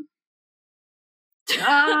album.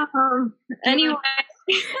 Anyway.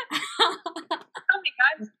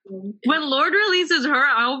 When Lorde releases her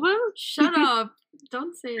album, shut up,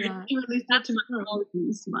 don't say that.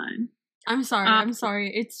 That's mine. I'm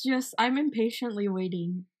sorry, it's just I'm impatiently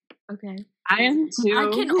waiting. Okay, I am too. I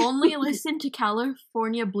can only listen to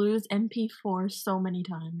California Blues MP4 so many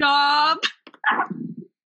times. Stop.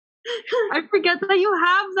 I forget that you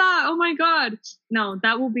have that. Oh my god. No,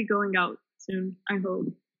 that will be going out soon, I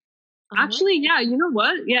hope. Actually, yeah, you know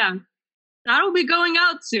what? Yeah. That'll be going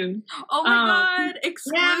out soon. Oh my god.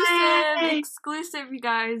 Exclusive, you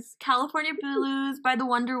guys. California Blues by the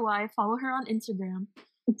Wonder Why. Follow her on Instagram.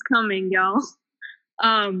 It's coming, y'all.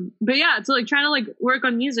 But yeah, so like trying to like work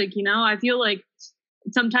on music, you know? I feel like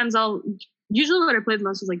sometimes usually what I play the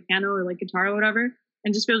most is like piano or like guitar or whatever.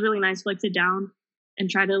 And just feels really nice to like sit down and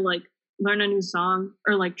try to like learn a new song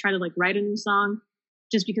or like try to like write a new song,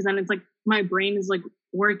 just because then it's like my brain is like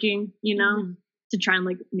working, you know, to try and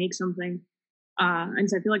like make something. And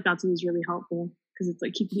so I feel like that's always really helpful because it's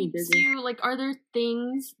like keeping me busy. You, like, are there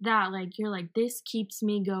things that like you're like, this keeps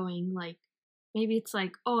me going? Like maybe it's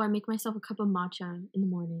like, oh, I make myself a cup of matcha in the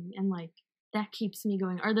morning and like that keeps me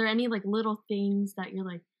going. Are there any like little things that you're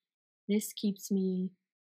like, this keeps me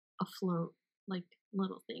afloat? Like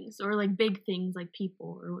little things or like big things like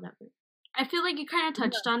people or whatever. I feel like you kind of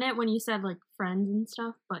touched on it when you said like friends and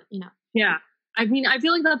stuff, but you know. Yeah. I mean, I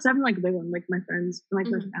feel like that's definitely like a big one, like my friends, like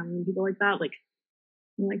my family and people like that. Like,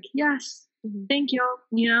 I'm like, yes, thank you,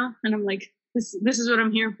 you know? And I'm like, this is what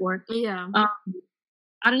I'm here for. Yeah.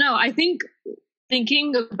 I don't know. I think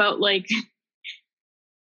thinking about like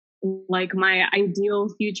my ideal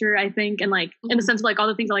future, I think, and like in the sense of like all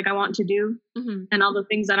the things that, like I want to do and all the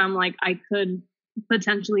things that I'm like, I could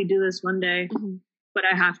potentially do this one day, but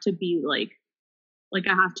I have to be like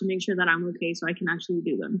I have to make sure that I'm okay so I can actually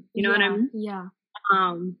do them. You know what I mean? Yeah.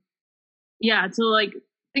 Yeah. So like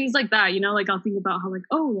things like that, you know, like I'll think about how like,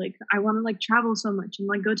 oh, like I want to like travel so much and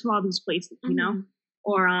like go to all these places, you know,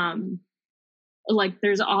 or like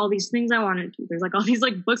there's all these things I want to do. There's like all these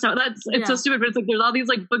like books out. It's so stupid, but it's like there's all these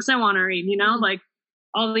like books I want to read, you know, like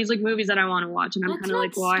all these like movies that I want to watch, and I'm kind of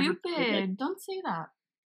like, well, stupid. I have to, like, don't say that.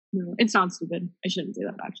 No, it's not stupid. I shouldn't say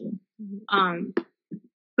that actually.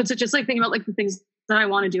 But so just like thinking about like the things that I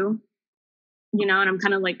want to do, you know, and I'm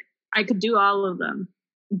kind of like I could do all of them,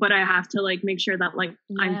 but I have to like make sure that like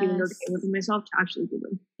I'm feeling okay with myself to actually do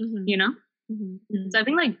them. You know? So I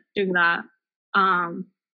think like doing that.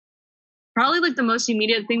 Probably like the most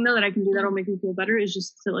immediate thing though that I can do that'll make me feel better is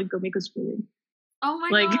just to like go make a smoothie. Oh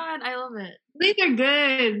my god, I love it. These are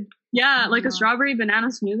good. Yeah, like a strawberry banana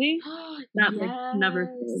smoothie. That like never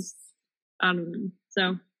fails.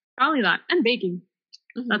 So probably that, and baking.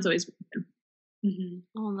 That's always fun.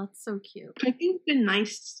 Oh, that's so cute. Cooking's been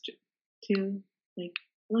nice too. Like,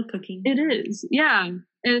 I love cooking. It is, yeah.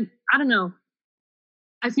 And I don't know.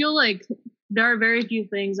 I feel like there are very few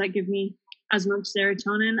things that give me as much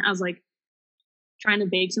serotonin as like trying to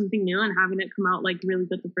bake something new and having it come out like really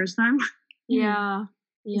good the first time. Yeah.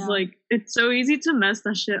 It's like, it's so easy to mess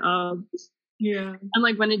that shit up. Yeah. And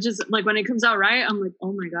like when it comes out right, I'm like,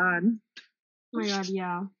 oh my god. Oh my god,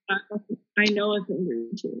 yeah. I know a thing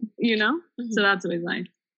or two, you know? So that's always nice.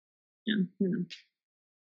 Yeah, you know.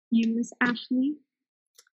 You, Miss Ashley?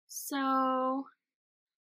 So,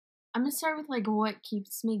 I'm gonna start with like what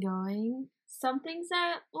keeps me going. Some things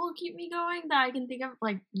that will keep me going that I can think of,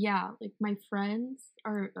 like, yeah, like my friends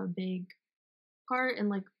are a big part, and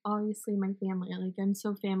like obviously my family. Like, I'm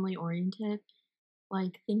so family oriented.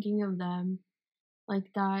 Like, thinking of them,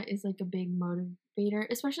 like, that is like a big motivator.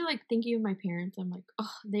 Especially like thinking of my parents. I'm like,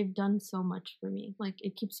 oh, they've done so much for me. Like,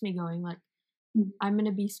 it keeps me going. Like, I'm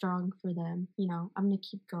gonna be strong for them. You know, I'm gonna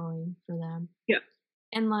keep going for them. Yeah.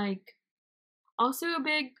 And like, also a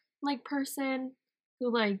big like person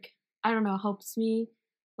who like, I don't know, helps me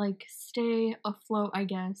like stay afloat, I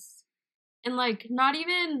guess. And like, not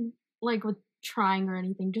even like with trying or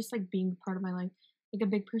anything, just like being part of my life. Like, a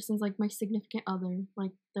big person's like my significant other.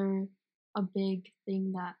 Like, they're a big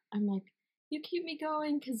thing that I'm like, you keep me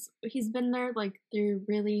going, because he's been there like through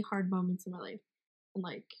really hard moments in my life. And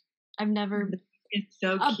like, I've never. It's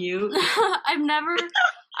so cute.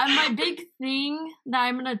 My big thing that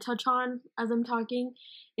I'm gonna touch on as I'm talking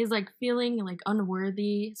is like feeling like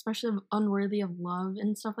unworthy, especially unworthy of love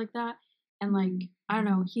and stuff like that. And like, I don't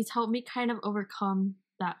know, he's helped me kind of overcome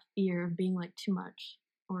that fear of being like too much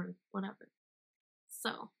or whatever.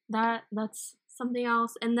 So that's something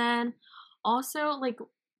else. And then also like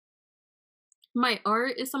my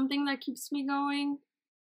art is something that keeps me going.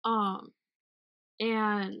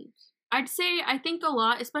 And I'd say I think a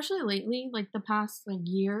lot, especially lately, like the past like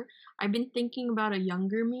year, I've been thinking about a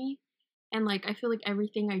younger me, and like I feel like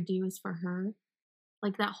everything I do is for her,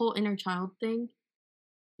 like that whole inner child thing.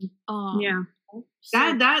 Yeah, so,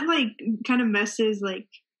 that like kind of messes like,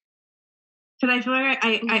 because I feel like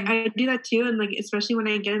I do that too, and like especially when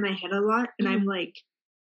I get in my head a lot, and I'm like,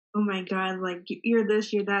 oh my god, like you're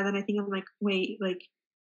this, you're that, and I think I'm like, wait, like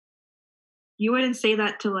you wouldn't say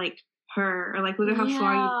that to like her, or like look at how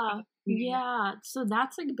far you. Yeah, so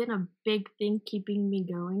that's like been a big thing keeping me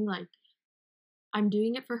going. Like, I'm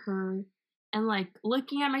doing it for her, and like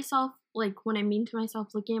looking at myself, like when I mean to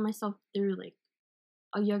myself, looking at myself through like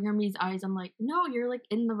a younger me's eyes, I'm like, no, you're like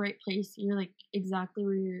in the right place. You're like exactly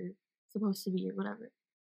where you're supposed to be, or whatever.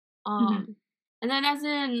 And then as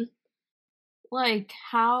in like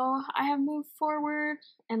how I have moved forward,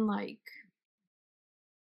 and like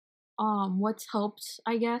what's helped,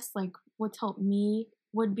 I guess, like what's helped me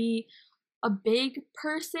would be a big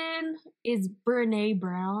person is Brené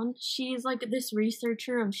Brown. She's like this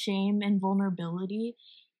researcher of shame and vulnerability,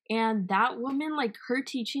 and that woman, like her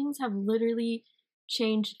teachings have literally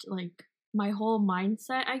changed like my whole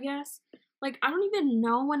mindset, I guess. Like, I don't even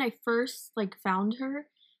know when I first like found her,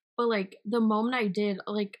 but like the moment I did,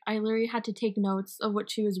 like I literally had to take notes of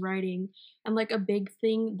what she was writing. And like a big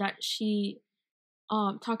thing that she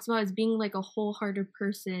talks about is being like a wholehearted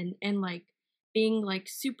person, and like being like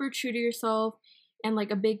super true to yourself. And like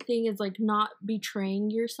a big thing is like not betraying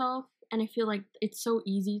yourself. And I feel like it's so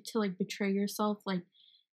easy to like betray yourself, like,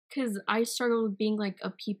 because I struggle with being like a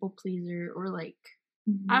people pleaser, or like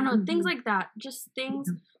I don't know, things like that, just things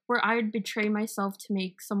where I would betray myself to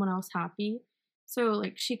make someone else happy. So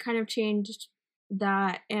like she kind of changed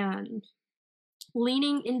that, and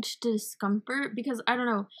leaning into discomfort, because I don't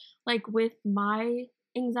know, like with my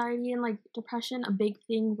anxiety and like depression, a big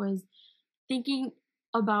thing was thinking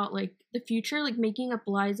about like the future, like making up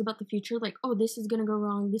lies about the future, like, oh, this is gonna go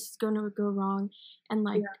wrong, this is gonna go wrong, and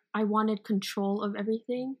like I wanted control of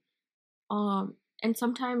everything. And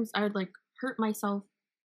sometimes I would like hurt myself,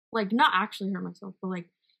 like not actually hurt myself, but like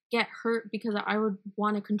get hurt because I would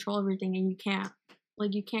want to control everything, and you can't.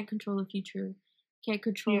 Like, you can't control the future, can't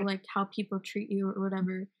control like how people treat you or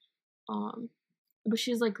whatever. But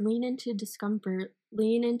she's like, lean into discomfort,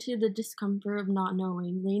 lean into the discomfort of not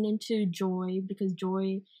knowing, lean into joy, because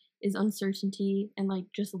joy is uncertainty, and like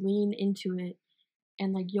just lean into it.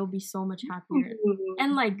 and like you'll be so much happier.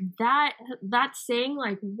 And like that saying,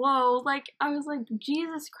 like, whoa, like I was like,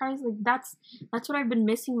 Jesus Christ, like that's what I've been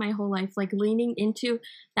missing my whole life, like leaning into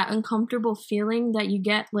that uncomfortable feeling that you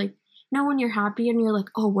get, like, you know, when you're happy and you're like,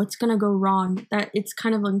 oh, what's gonna go wrong, that it's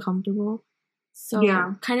kind of uncomfortable. So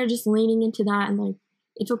kind of just leaning into that, and like,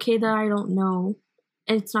 it's okay that I don't know,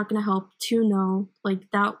 and it's not gonna help to know, like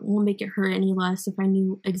that won't make it hurt any less if I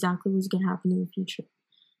knew exactly what's gonna happen in the future.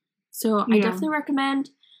 So I definitely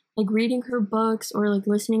recommend like reading her books or like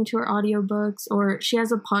listening to her audiobooks, or she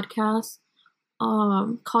has a podcast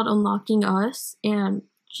called Unlocking Us, and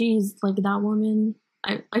geez, like that woman,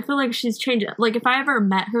 I feel like she's changed. Like if I ever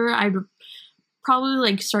met her, I'd probably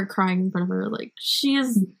like start crying in front of her. Like she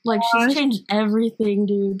is, like she's changed everything,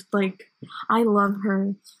 dude. Like I love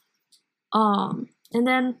her. And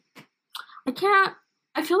then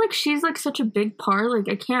I feel like she's like such a big part, like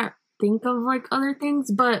I can't think of like other things,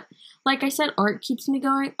 but like I said, art keeps me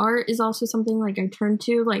going. Art is also something like I turn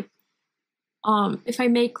to, like if I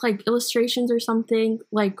make like illustrations or something,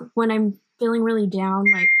 like when I'm feeling really down,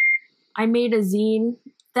 like I made a zine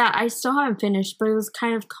that I still haven't finished, but it was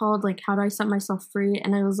kind of called like How Do I Set Myself Free,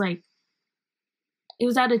 and I was like, it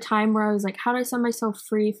was at a time where I was like, how do I set myself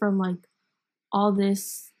free from like all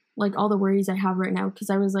this, like all the worries I have right now, because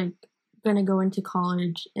I was like gonna go into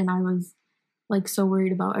college and I was like so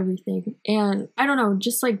worried about everything, and I don't know,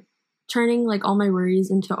 just like turning like all my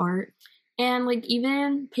worries into art, and like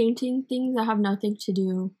even painting things that have nothing to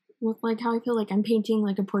do with like how I feel, like I'm painting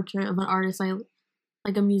like a portrait of an artist I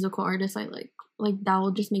like, a musical artist I like that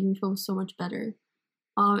will just make me feel so much better.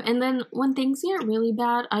 And then when things get really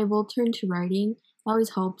bad, I will turn to writing. That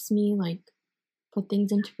always helps me like put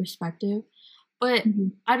things into perspective. But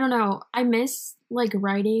I don't know, I miss like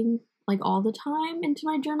writing like all the time into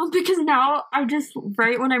my journal, because now I just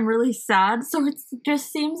write when I'm really sad, so it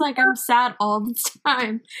just seems like I'm sad all the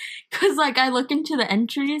time, because like I look into the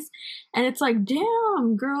entries and it's like,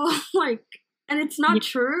 damn girl, like, and it's not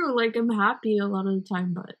true, like I'm happy a lot of the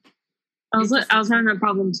time, but I was having that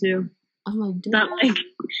problem too. I'm like, damn. That like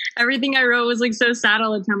everything I wrote was like so sad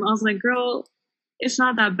all the time. I was like, girl, it's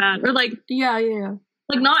not that bad, or like yeah.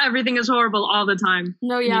 Like, not everything is horrible all the time.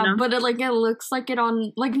 No, yeah, you know? But it looks like it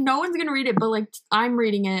on, like, no one's gonna read it, but, like, I'm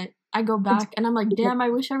reading it. I go back, and I'm like, damn, I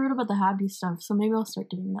wish I wrote about the happy stuff, so maybe I'll start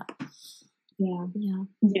doing that. Yeah.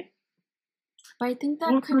 But I think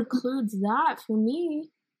that concludes that for me.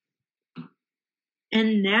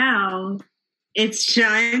 And now, it's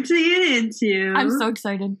time to get into... I'm so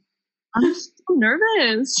excited. I'm so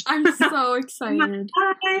nervous. I'm so excited.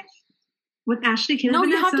 With Ashley, Kayla, no,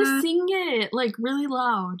 Vanessa. You have to sing it like really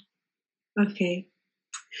loud. Okay.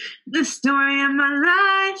 The story of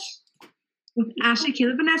my life with Ashley,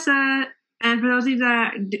 Kayla, Vanessa. And for those of you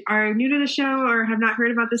that are new to the show or have not heard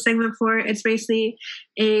about this segment before, it's basically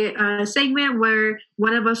a segment where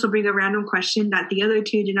one of us will bring a random question that the other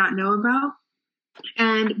two do not know about.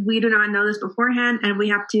 And we do not know this beforehand, and we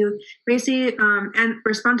have to basically and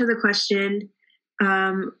respond to the question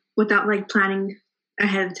without like planning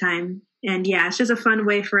ahead of time. And yeah, it's just a fun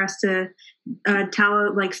way for us to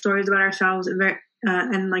tell like stories about ourselves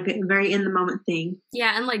and like a very in the moment thing.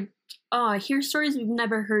 Yeah, and like hear stories we've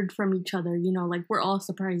never heard from each other. You know, like we're all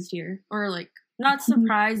surprised here, or like not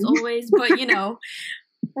surprised always, but you know,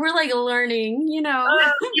 we're like learning. You know,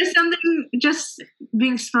 just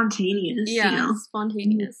being spontaneous. Yeah, you know?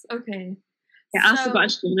 Spontaneous. Okay. Yeah, ask the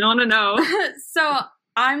question. I want to know. So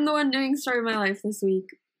I'm the one doing story of my life this week.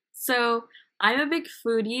 So I'm a big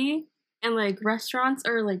foodie. And, like, restaurants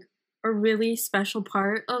are, like, a really special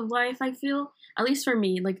part of life, I feel. At least for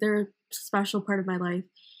me. Like, they're a special part of my life.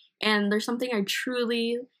 And there's something I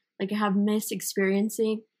truly, like, have missed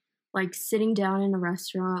experiencing. Like, sitting down in a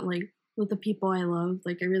restaurant, like, with the people I love.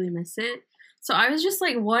 Like, I really miss it. So I was just,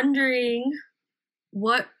 like, wondering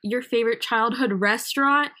what your favorite childhood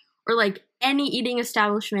restaurant or, like, any eating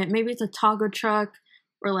establishment. Maybe it's a taco truck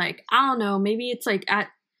or, like, I don't know. Maybe it's, like, at...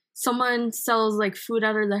 someone sells like food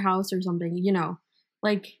out of their house or something, you know,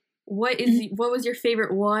 like what was your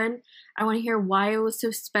favorite one? I want to hear why it was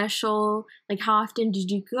so special. Like how often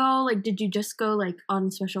did you go? Like did you just go like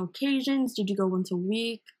on special occasions? Did you go once a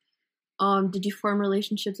week? Did you form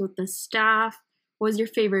relationships with the staff? What was your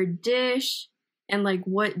favorite dish? And like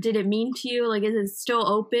what did it mean to you? Like is it still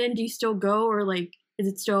open? Do you still go? Or like is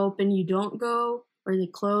it still open, you don't go? Or is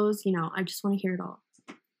it closed? You know, I just want to hear it all.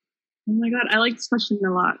 Oh my god, I like this question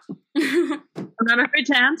a lot. I'm not afraid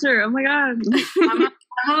to answer. Oh my god. I'm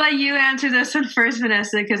gonna let you answer this one first,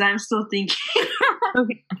 Vanessa, because I'm still thinking.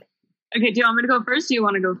 Okay, do you want me to go first? Or do you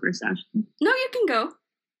want to go first, Ashley? No, you can go.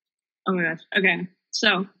 Oh my gosh. Okay,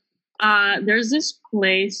 so there's this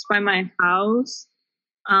place by my house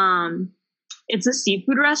It's a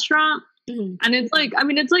seafood restaurant, and it's like, I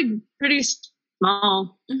mean, it's like pretty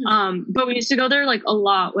small. But we used to go there like a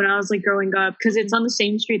lot when I was like growing up because it's on the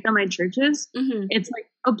same street that my church is. It's like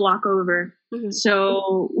a block over.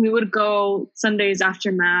 So we would go Sundays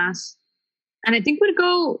after mass, and I think we'd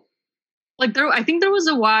go like I think there was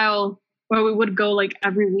a while where we would go like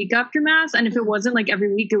every week after mass, and if it wasn't like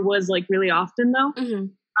every week, it was like really often though.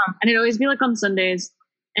 And it'd always be like on Sundays,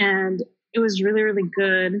 and it was really, really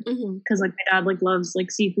good because like my dad like loves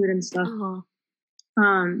like seafood and stuff.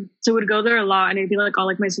 So we'd go there a lot, and it'd be like all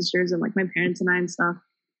like my sisters and like my parents and I and stuff.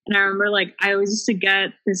 And I remember like I always used to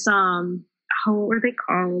get this how were they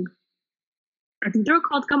called? I think they were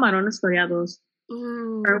called camarones toreados,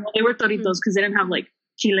 or well, they were toritos because they didn't have like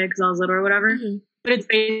chile because I was little or whatever. But it's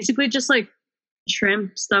basically just like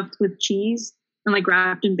shrimp stuffed with cheese and like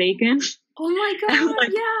wrapped in bacon. Oh my god!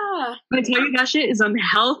 Like, yeah, I tell you that shit is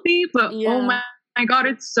unhealthy, but oh my god,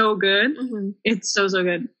 it's so good. It's so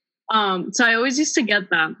good. So I always used to get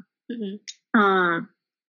that. I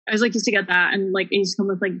was like used to get that, and like it used to come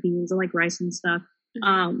with like beans and like rice and stuff.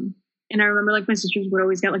 And I remember like my sisters would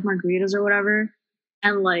always get like margaritas or whatever,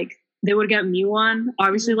 and like they would get me one.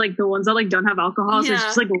 Obviously, like the ones that like don't have alcohol, so it's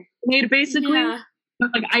just like lemonade basically. But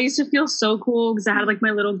like I used to feel so cool because I had like my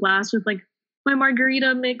little glass with like my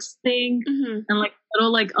margarita mix thing and like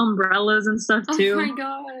little like umbrellas and stuff too. Oh my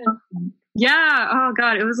god! Yeah. Oh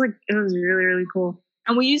god, it was really, really cool.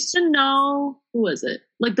 And we used to know, who was it?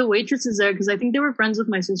 Like the waitresses there, because I think they were friends with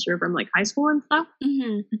my sister from like high school and stuff.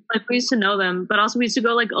 Like we used to know them, but also we used to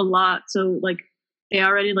go like a lot, so like they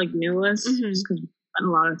already like knew us just because we spent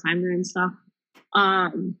a lot of time there and stuff.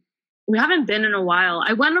 We haven't been in a while.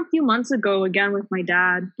 I went a few months ago again with my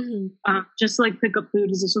dad, just to like pick up food.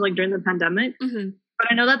 This was like during the pandemic, but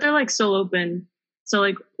I know that they're like still open. So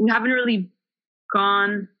like we haven't really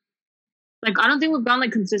gone. Like I don't think we've gone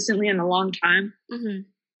like consistently in a long time.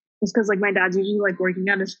 Just because like my dad's usually like working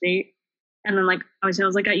out of state, and then like obviously I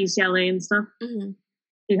was like at UCLA and stuff.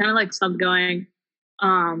 We kind of like stopped going,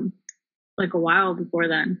 like a while before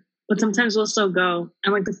then. But sometimes we'll still go,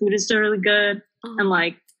 and like the food is still really good, and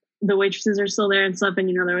like the waitresses are still there and stuff, and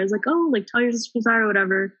you know they're always like, oh, like tell your sisters or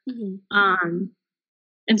whatever. And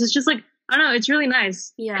so it's just like I don't know, it's really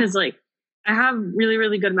nice because like I have really,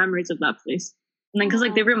 really good memories of that place. And then because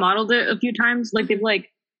like they remodeled it a few times, like they've like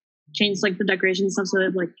changed like the decorations and stuff, so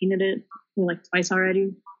they've like painted it like twice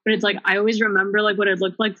already. But it's like I always remember like what it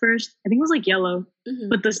looked like first. I think it was like yellow,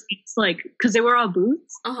 but the seats like because they were all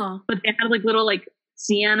booths, but they had like little like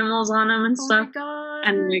sea animals on them and stuff. Oh my god!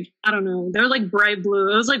 And like I don't know, they were like bright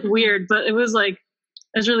blue. It was like weird, but it was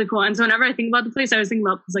really cool. And so whenever I think about the place, I was thinking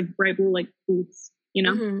about this like bright blue like booths, you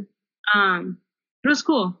know. It was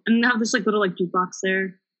cool, and they have this like little like jukebox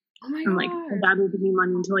there. Oh my god! And like my dad would give me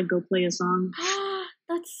money to like go play a song.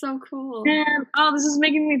 That's so cool. And this is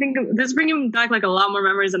making me think of this, is bringing back like a lot more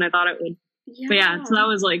memories than I thought it would. But yeah, so that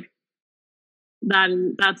was like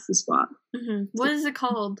that's the spot. What is it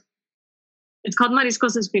called? It's called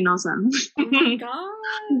Mariscos Espinosa. Oh my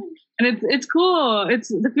god! And it's cool.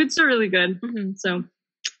 The food's still really good. So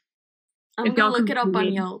I'm gonna look it up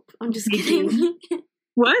on Yelp. I'm just kidding.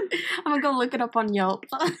 What? I'm gonna go look it up on Yelp.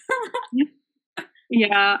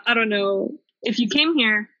 Yeah, I don't know. If you came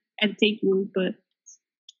here, I'd take you, but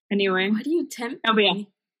anyway. Why do you tempt me? But yeah.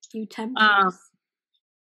 You temptress.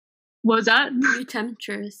 What was that? You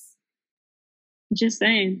temptress. Just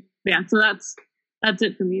saying. Yeah, so that's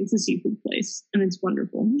it for me. It's a seafood place, and it's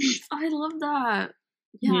wonderful. Oh, I love that.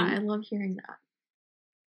 Yeah, I love hearing that.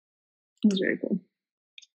 It's very cool.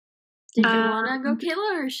 Did you want to go,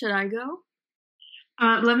 Kayla, or should I go?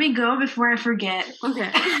 Let me go before I forget. Okay.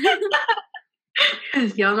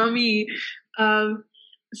 Y'all know me.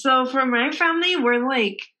 So for my family, we're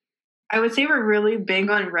like, I would say we're really big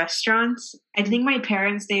on restaurants. I think my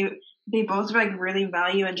parents, they both like really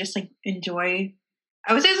value and just like enjoy.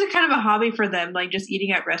 I would say it's kind of a hobby for them, like just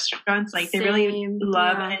eating at restaurants. Like they really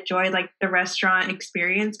love and enjoy like the restaurant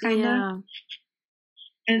experience kind of.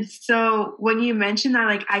 And so when you mentioned that,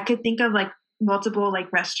 like I could think of like multiple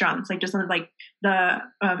like restaurants, like just like the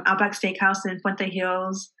Outback Steakhouse in Puente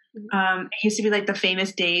Hills. It used to be like the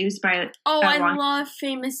Famous Dave's by I love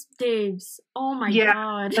Famous Dave's. Oh my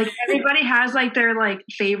god. Like everybody has like their like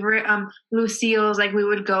favorite Lucille's. Like we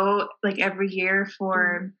would go like every year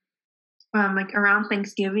for like around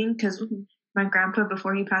Thanksgiving because my grandpa,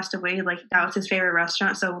 before he passed away, like that was his favorite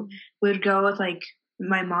restaurant, so we would go with like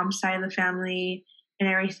my mom's side of the family and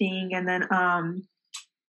everything. And then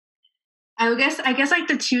I guess like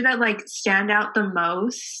the two that like stand out the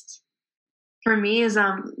most for me is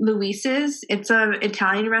Luis's. It's a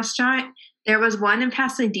Italian restaurant. There was one in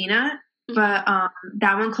Pasadena but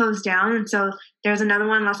that one closed down, and so there's another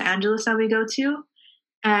one in Los Angeles that we go to,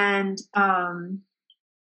 and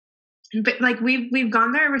but like we've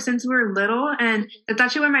gone there ever since we were little, and that's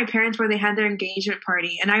actually where my parents were. They had their engagement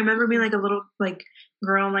party, and I remember being like a little like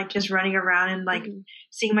girl, like just running around and like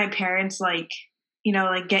seeing my parents like, you know,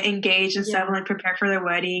 like get engaged and stuff and like prepare for their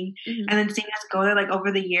wedding, and then seeing us go there like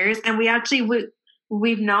over the years. And we actually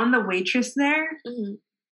we've known the waitress there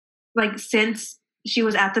like since she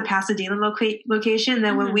was at the Pasadena location.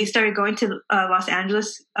 Then when we started going to Los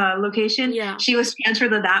Angeles location, she was transferred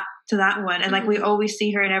to that one, and like we always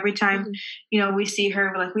see her, and every time you know we see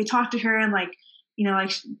her, like we talk to her, and like, you know,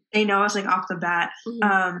 like they know us like off the bat.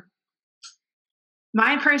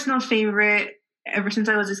 My personal favorite, ever since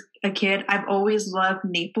I was a kid, I've always loved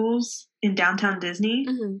Naples in downtown Disney.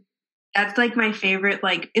 That's like my favorite.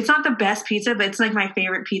 Like, it's not the best pizza, but it's like my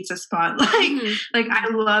favorite pizza spot. Like I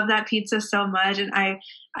love that pizza so much. And I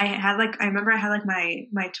remember I had like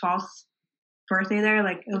my 12th birthday there,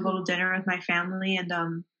 like a little dinner with my family,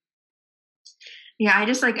 and yeah, I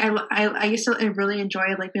just like I used to really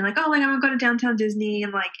enjoy like being like, oh, like I'm gonna go to downtown Disney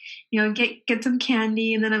and like, you know, get some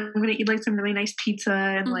candy, and then I'm gonna eat like some really nice pizza,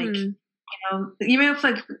 and like, you know, even if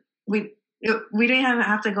like we didn't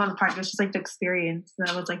have to go in the park, it was just like the experience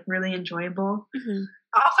that was like really enjoyable.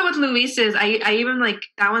 Also with Luis's, I even like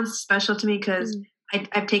that one's special to me because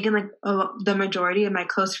I've taken like the majority of my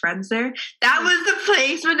close friends there. That was the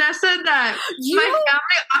place, Vanessa, that my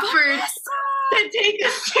family offered to take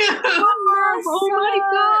us to. Oh my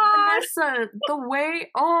god, Vanessa, the way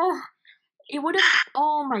it would have.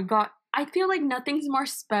 Oh my god, I feel like nothing's more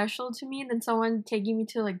special to me than someone taking me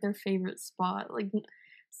to like their favorite spot. Like,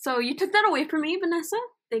 so you took that away from me, Vanessa.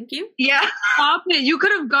 Thank you. Yeah, stop it. You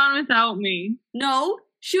could have gone without me. No,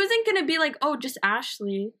 she wasn't gonna be like, oh, just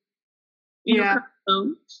Ashley. Yeah.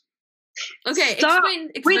 Okay, stop.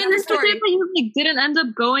 explain the story. But you like didn't end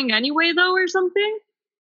up going anyway, though, or something.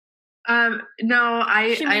 No,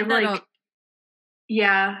 she made that up.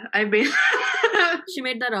 Yeah, I made. She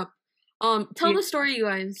made that up. Tell the story, you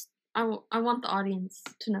guys. I want the audience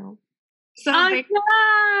to know. So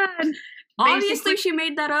obviously, she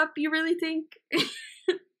made that up. You really think?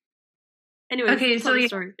 Anyway, okay. So yeah,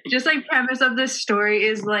 just like premise of this story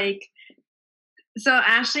is like, so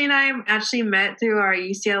Ashley and I actually met through our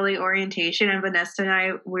UCLA orientation, and Vanessa and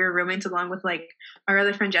I were roommates along with like our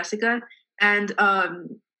other friend Jessica, and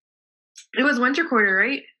it was winter quarter,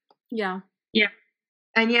 right? Yeah.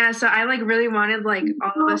 And yeah, so I like really wanted like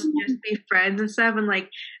all of us to just be friends and stuff, and like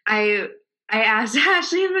I asked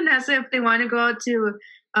Ashley and Vanessa if they want to go out to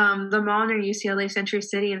the mall near UCLA Century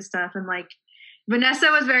City and stuff, and like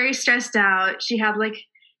Vanessa was very stressed out. She had like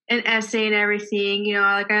an essay and everything, you know,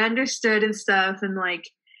 like I understood and stuff, and like,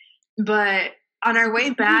 but on our way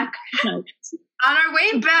back,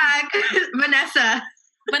 Vanessa,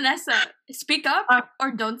 speak up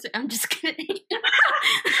or don't say. I'm just kidding.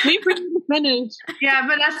 Wait for you to finish. Yeah,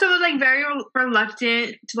 Vanessa was like very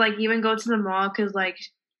reluctant to like even go to the mall because like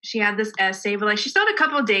she had this essay, but like she still had a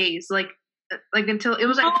couple of days, like until it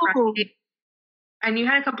was like Friday, and you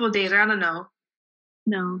had a couple of days, or I don't know.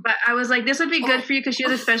 No, but I was like, this would be good for you because she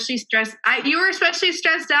was especially stressed. You were especially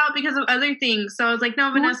stressed out because of other things, so I was like,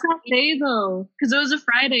 no, Vanessa. What day though? Because it was a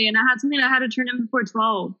Friday, and I had something I had to turn in before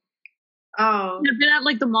 12. Oh, I've been at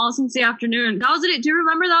like the mall since the afternoon. That was it. Do you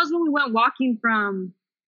remember that was when we went walking from?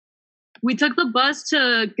 We took the bus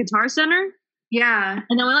to Guitar Center. Yeah,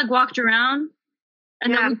 and then we like walked around,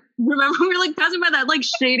 and then remember we were like passing by that like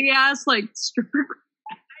shady ass like stripper.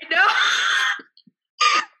 I know.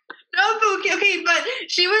 No, okay, but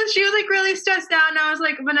she was like really stressed out, and I was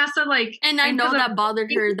like, Vanessa, like, and I know that bothered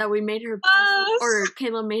her that we made her pass, or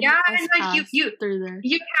Kayla made her pass, and like you through there.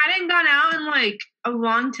 You hadn't gone out in like a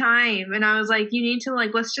long time, and I was like, you need to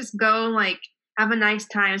like, let's just go and like have a nice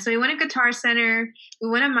time. So we went to Guitar Center, we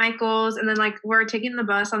went to Michael's, and then like we're taking the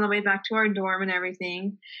bus on the way back to our dorm and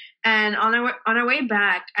everything. And on our way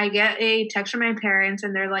back, I get a text from my parents,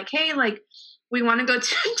 and they're like, hey, like, we want to go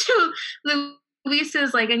to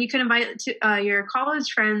Luis's, like, and you can invite to, your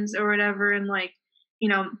college friends or whatever, and like, you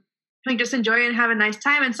know, like just enjoy and have a nice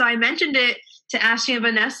time. And so I mentioned it to Ashley and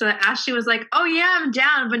Vanessa. Ashley was like, oh yeah, I'm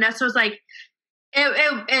down. Vanessa was like,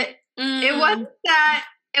 it wasn't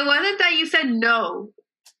that you said no,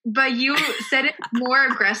 but you said it more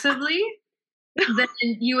aggressively than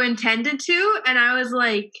you intended to. And I was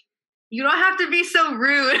like, you don't have to be so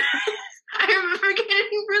rude. I remember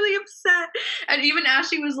getting really upset, and even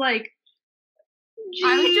Ashley was like,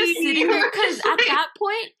 I was just sitting there because at that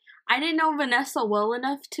point I didn't know Vanessa well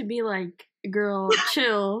enough to be like, girl,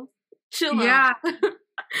 chill yeah.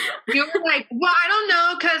 You were like, well, I don't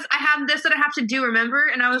know because I have this that I have to do, remember?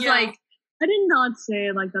 And I was like, I did not say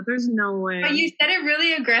it like that. There's no way. But you said it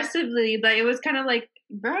really aggressively. Like it was kind of like,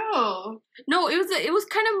 bro. No, it was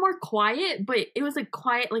kind of more quiet, but it was like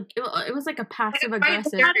quiet, like it was like a passive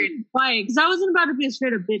aggressive. Quiet, because I wasn't about to be a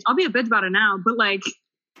straight up bitch. I'll be a bitch about it now, but like.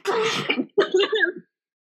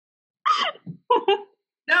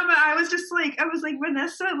 No, but I was like,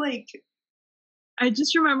 Vanessa, like. I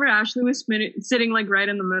just remember Ashley was sitting like right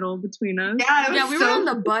in the middle between us. Yeah, we were on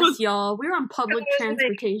the bus, y'all. We were on public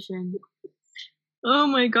transportation. Oh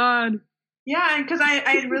my god. Yeah, because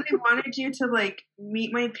I really wanted you to like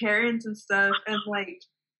meet my parents and stuff, and like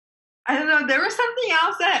I don't know, there was something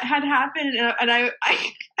else that had happened, and I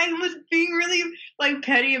was being really like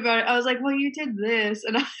petty about it. I was like, well, you did this,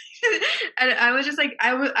 and I was just like,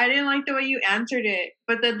 I didn't like the way you answered it,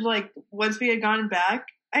 but then like once we had gone back,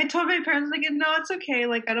 I told my parents like, no, it's okay,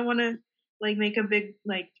 like I don't want to like make a big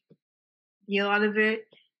like deal out of it,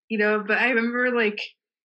 you know. But I remember like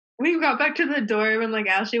we got back to the dorm and like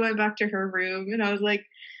Ashley went back to her room, and I was like,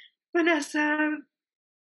 Vanessa,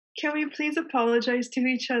 can we please apologize to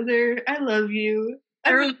each other? I love you.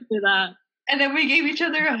 I remember that. And then we gave each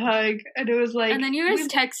other a hug, and it was like. And then you guys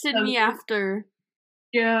texted me after.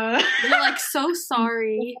 Yeah. You're like, so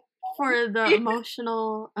sorry for the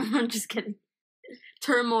emotional. I'm just kidding.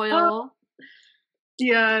 Turmoil.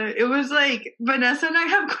 Yeah, it was like Vanessa and I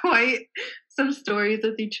have quite some stories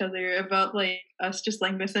with each other about like us just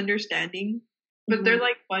like misunderstanding, but they're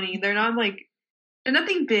like funny. They're not like they're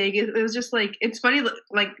nothing big. It was just like it's funny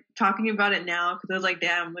like talking about it now because I was like,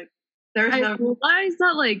 damn, like there's. I realized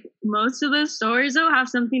that like most of the stories though have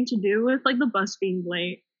something to do with like the bus being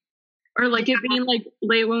late. Or like it being like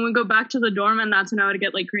late when we go back to the dorm, and that's when I would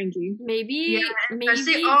get like cringy. Maybe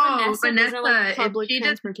Vanessa doesn't like public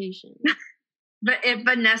transportation. But if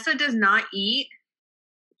Vanessa does not eat,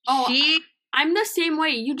 I'm the same way.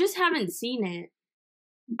 You just haven't seen it.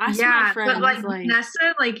 Ask my friends. But like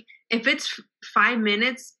Vanessa, like if it's 5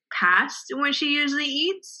 minutes past when she usually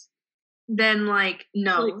eats, then like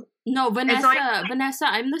no. Like, no, Vanessa,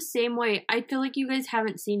 I'm the same way. I feel like you guys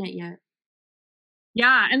haven't seen it yet.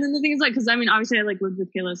 Yeah, and then the thing is like, because I mean, obviously I like lived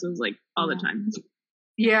with Kayla, so it was like all the time.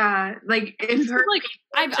 Yeah, like if her like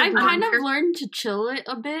I've kind of learned to chill it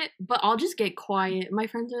a bit, but I'll just get quiet. My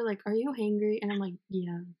friends are like, "Are you hangry?" And I'm like,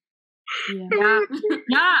 "Yeah." Yeah.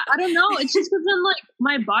 I don't know. It's just because then like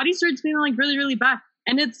my body starts feeling like really, really bad,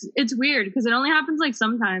 and it's weird because it only happens like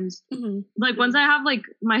sometimes. Mm-hmm. Like once I have like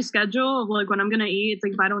my schedule of like when I'm gonna eat, it's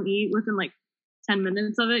like if I don't eat within like 10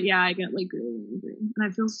 minutes of it, I get like really angry, and I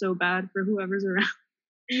feel so bad for whoever's around.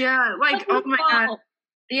 Yeah, like oh my god.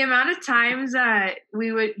 The amount of times that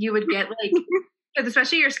you would get like, because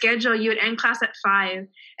especially your schedule, you would end class at 5,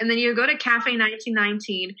 and then you would go to Cafe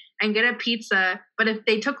 1919 and get a pizza. But if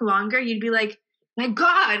they took longer, you'd be like, "My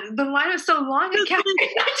God, the line was so long at Cafe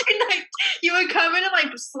 1919." You would come in and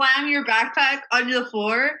like slam your backpack onto the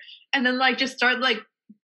floor, and then like just start like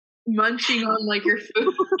munching on like your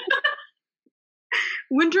food.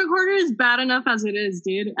 Winter quarter is bad enough as it is,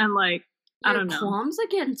 dude, and like I don't know. Qualms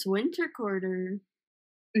against winter quarter.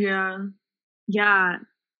 Yeah.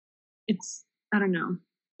 It's I don't know.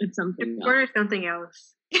 It's something. Or something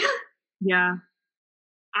else. Yeah.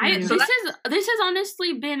 This has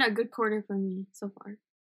honestly been a good quarter for me so far.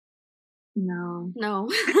 No. No.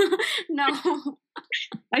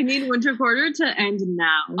 I need winter quarter to end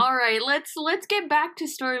now. All right, let's get back to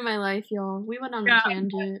Story of My Life, y'all. We went on a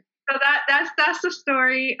tangent. So that's the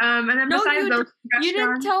story. And then besides those you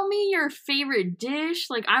didn't tell me your favorite dish.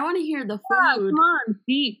 Like I want to hear the food. Come on,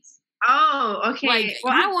 beets. Oh, okay. Like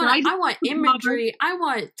well, I want imagery. I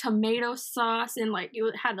want tomato sauce and like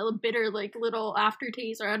it had a bitter like little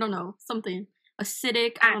aftertaste or I don't know something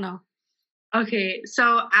acidic. I don't know. Okay,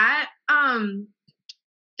 so at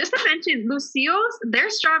just to mention Lucille's, their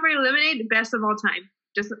strawberry lemonade best of all time.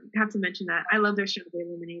 Just have to mention that I love their strawberry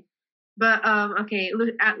lemonade. But okay,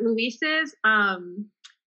 at Luis's, I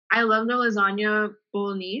love the lasagna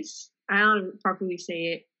bolognese. I don't know how to properly say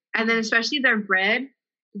it. And then especially their bread.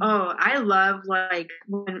 Oh, I love like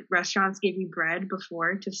when restaurants give you bread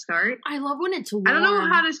before to start. I love when it's warm. I don't know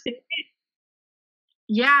how to say it.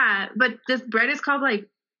 Yeah, but this bread is called like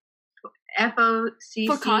FOCC.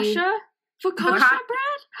 Focaccia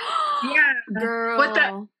bread? Yeah,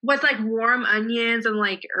 girl. With like warm onions and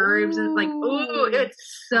like herbs and like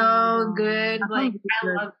it's so good. Like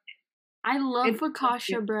I love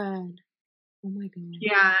focaccia bread. Oh my god.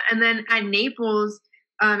 Yeah, and then at Naples,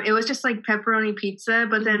 it was just like pepperoni pizza,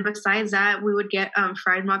 but then besides that, we would get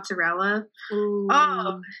fried mozzarella. Ooh.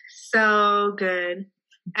 Oh, so good.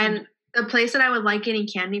 And the place that I would like getting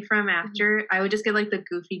candy from after, I would just get like the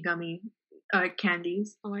Goofy gummy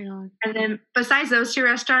candies. Oh my god! And then besides those two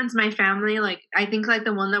restaurants, my family I think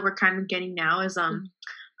the one that we're kind of getting now is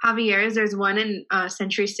Javier's. There's one in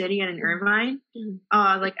Century City and in Irvine.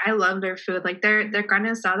 I love their food. Their carne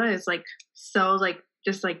asada is so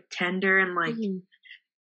just tender and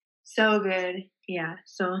so good. Yeah.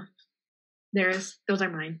 So those are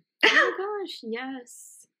mine. Oh my gosh!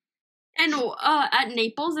 Yes. And at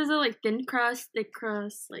Naples, is it thin crust, thick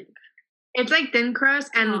crust, It's thin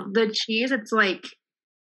crust, and the cheese.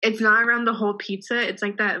 It's not around the whole pizza. It's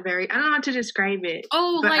that very. I don't know how to describe it.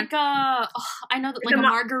 Oh, I know that a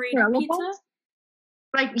margarita pizza.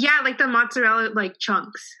 The mozzarella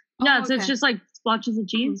chunks. Yeah, so it's just splotches of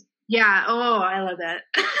cheese. Yeah. Oh, I love that.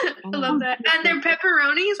 I love that. And their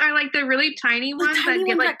pepperonis are the really tiny ones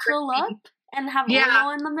that curl up and have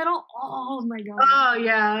oil in the middle. Oh my god. Oh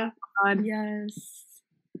yeah. God. Yes.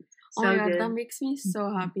 So oh my god, good. that makes me so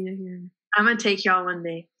happy to hear. I'm gonna take y'all one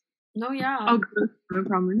day. No, yeah. Oh, good. I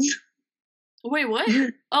promise. Wait, what?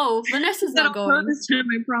 Oh, Vanessa's not going. This time,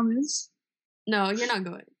 I promise. No, you're not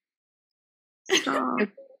going. Stop.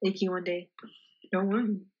 Take you one day. Don't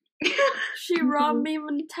worry. She robbed me of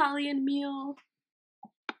an Italian meal.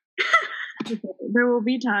 There will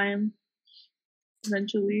be time.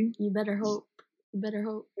 Eventually. You better hope. You better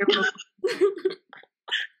hope.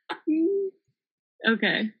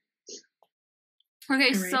 Okay.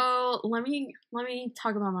 Okay, so let me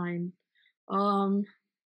talk about mine.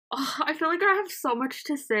 I feel like I have so much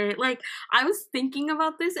to say. I was thinking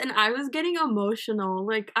about this and I was getting emotional.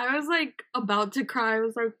 I was about to cry. I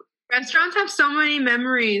was restaurants have so many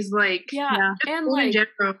memories. Yeah. And in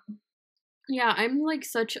general. Yeah, I'm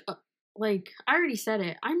such a I already said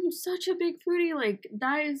it. I'm such a big foodie.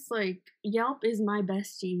 That is Yelp is my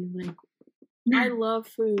bestie. I love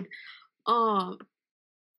food.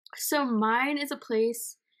 So mine is a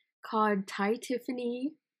place called Thai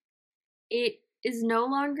Tiffany. It no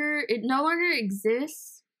longer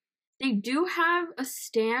exists. They do have a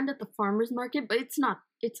stand at the farmers market, but it's not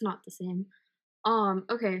the same.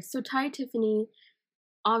 Okay, so Thai Tiffany,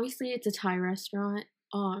 obviously it's a Thai restaurant.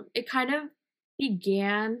 It kind of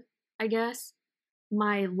began, I guess,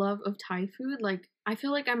 my love of Thai food. I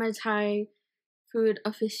feel like I'm a Thai food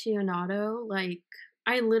aficionado.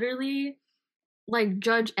 I literally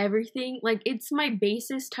judge everything. It's my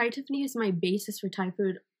basis. Thai Tiffany is my basis for Thai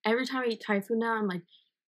food. Every time I eat Thai food now, I'm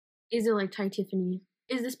is it Thai Tiffany?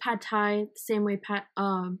 Is this pad Thai the same way pad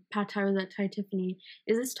Thai was at Thai Tiffany?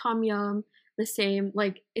 Is this tom yum the same?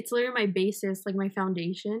 It's literally my basis, my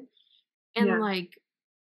foundation. And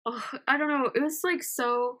I don't know. It was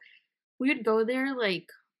so. We would go there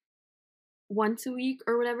once a week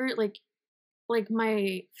or whatever.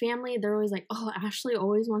 My family, they're always oh, Ashley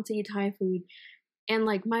always wants to eat Thai food. And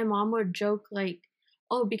my mom would joke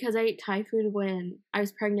oh, because I ate Thai food when I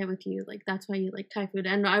was pregnant with you, that's why you like Thai food.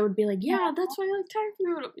 And I would be yeah, that's why I like Thai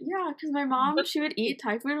food. Yeah, because my mom, she would eat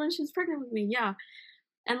Thai food when she was pregnant with me. Yeah.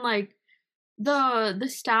 And the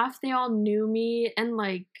staff, they all knew me. And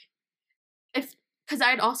because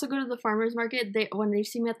I'd also go to the farmer's market, when they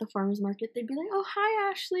see me at the farmer's market, they'd be oh,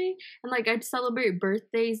 hi, Ashley. And I'd celebrate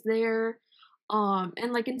birthdays there. And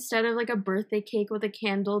instead of a birthday cake with a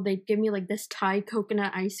candle, they'd give me this Thai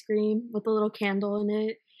coconut ice cream with a little candle in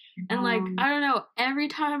it. And I don't know, every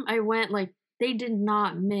time I went, they did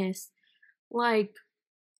not miss. I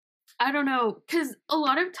don't know, because a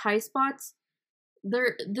lot of Thai spots,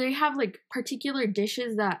 they have particular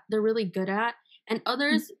dishes that they're really good at, and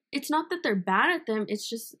others, it's not that they're bad at them, it's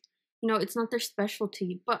just, it's not their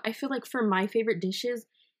specialty. But I feel for my favorite dishes,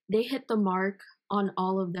 they hit the mark on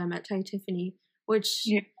all of them at Thai Tiffany, which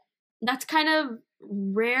that's kind of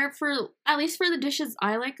rare for, at least for the dishes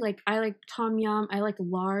I like. I like tom yum, I like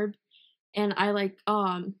larb, and I like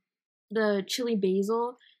the chili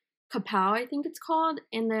basil kapow, I think it's called,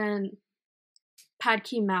 and then pad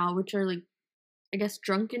ki mao, which are I guess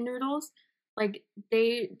drunken noodles.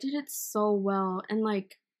 They did it so well, and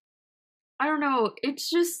I don't know, it's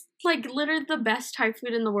just literally the best Thai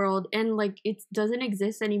food in the world, and it doesn't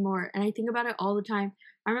exist anymore, and I think about it all the time.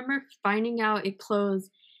 I remember finding out it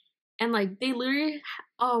closed, and they literally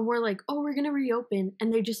were oh, we're gonna reopen,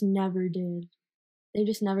 and they just never did. They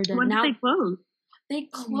just never did. When did they close? They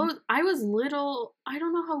closed. I was little. I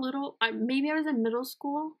don't know how little. Maybe I was in middle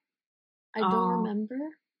school. I don't remember.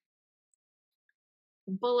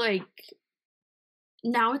 But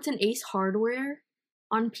now it's an Ace Hardware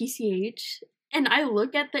on PCH. And I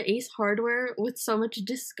look at the Ace Hardware with so much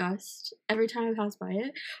disgust every time I pass by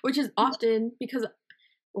it, which is often because,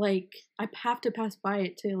 I have to pass by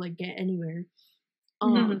it to, get anywhere.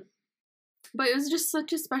 But it was just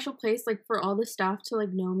such a special place, for all the staff to,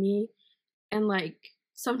 know me and,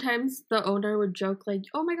 sometimes the owner would joke like,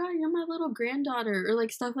 "Oh my god, you're my little granddaughter," or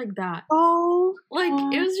like stuff like that. Oh, like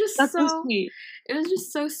it was just that's so sweet. It was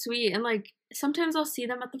just so sweet, and like sometimes I'll see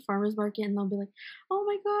them at the farmers market, and they'll be like, "Oh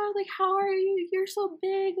my god, like how are you? You're so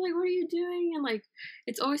big. Like what are you doing?" And like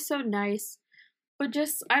it's always so nice. But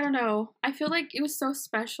just I don't know. I feel like it was so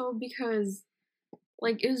special because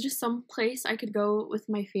like it was just some place I could go with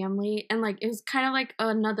my family, and like it was kind of like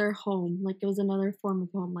another home. Like it was another form of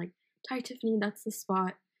home. Like Thai Tiffany, that's the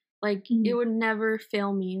spot. Like it would never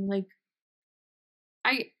fail me. Like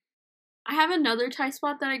I have another Thai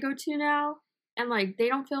spot that I go to now, and like they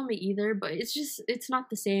don't fail me either. But it's not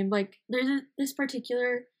the same. Like there's this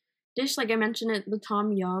particular dish, like I mentioned it, the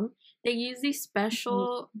tom yum. They use these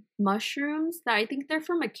special mushrooms that I think they're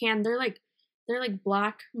from a can. They're like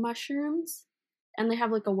black mushrooms, and they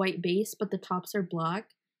have like a white base, but the tops are black.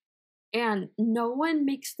 And no one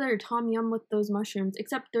makes their tom yum with those mushrooms,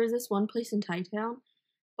 except there's this one place in Thai town.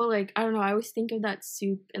 But like I don't know, I always think of that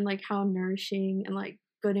soup and like how nourishing and like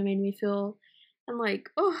good it made me feel, and like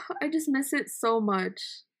I just miss it so much.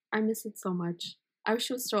 I miss it so much. I wish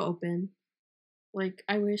it was still open. Like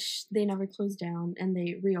I wish they never closed down and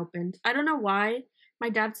they reopened. I don't know why. My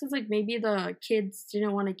dad says like maybe the kids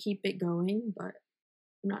didn't want to keep it going, but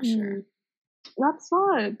I'm not sure. That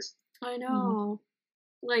sucks. I know.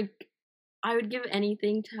 Like I would give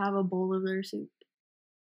anything to have a bowl of their soup.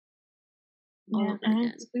 Yeah,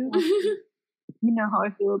 and soup. You know how I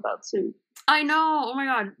feel about soup. I know. Oh my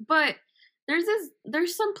god. But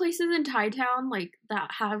there's some places in Thai town like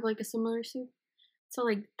that have like a similar soup. So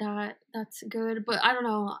like that's good. But I don't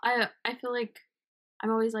know. I feel like I'm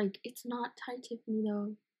always like, it's not Thai Tiffany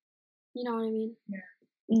though. You know what I mean?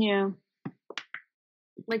 Yeah.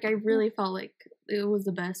 Like I really felt like it was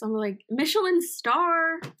the best. I'm like, Michelin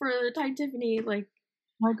star for Thai Tiffany. Like,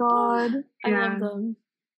 my god. I love them.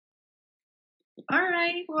 All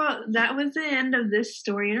right. Well, that was the end of this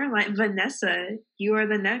story in our life. Vanessa, you are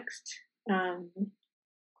the next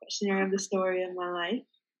questioner of the story of my life.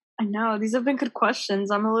 I know. These have been good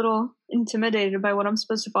questions. I'm a little intimidated by what I'm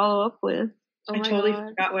supposed to follow up with. I totally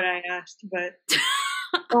forgot what I asked, but...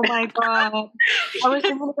 Oh my god. I was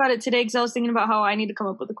thinking about it today because I was thinking about how I need to come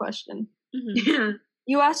up with a question. Yeah.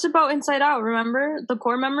 You asked about Inside Out, remember? The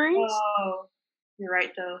core memories? Oh, you're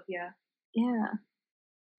right though, yeah. Yeah.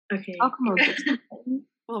 Okay. I'll come up with something.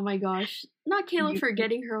 Oh my gosh. Not Kayla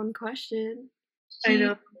forgetting her own question. I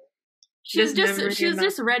know. She was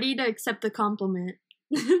just ready to accept the compliment.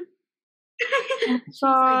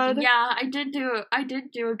 God. Like, yeah, I did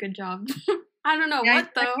do a good job. I don't know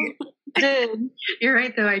what though. Did. You're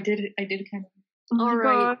right though. I did kind of. All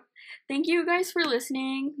right. Thank you guys for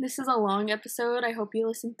listening. This is a long episode. I hope you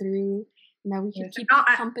listened through and that we can keep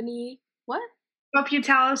you company. What? Hope you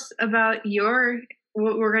tell us about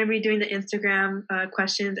we're going to be doing the Instagram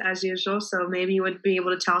questions as usual. So maybe you would be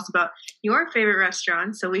able to tell us about your favorite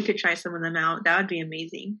restaurants so we could try some of them out. That would be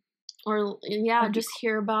amazing. Or just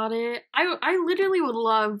hear about it. I literally would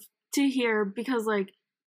love to hear because like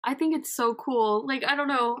I think it's so cool. Like I don't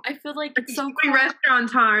know. I feel like it's so cool.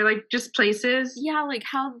 Restaurants are like just places. Yeah, like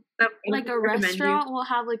how like a restaurant will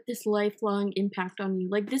have like this lifelong impact on you.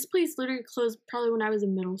 Like this place literally closed probably when I was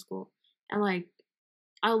in middle school, and like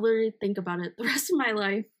I'll literally think about it the rest of my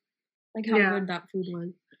life, like how good that food was.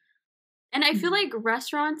 And I feel like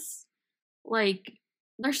restaurants, like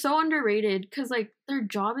they're so underrated because like their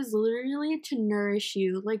job is literally to nourish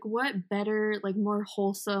you. Like what better, like more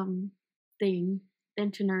wholesome thing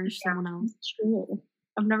than to nourish someone else? True.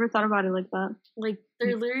 I've never thought about it like that. Like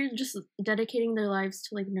they're literally just dedicating their lives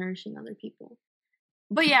to like nourishing other people.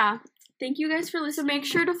 But yeah, thank you guys for listening. Make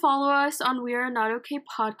sure to follow us on We Are Not Okay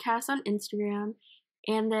Podcast on Instagram,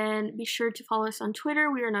 and then be sure to follow us on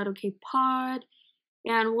Twitter. We Are Not Okay Pod,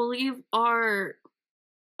 and we'll leave our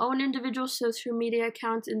own individual social media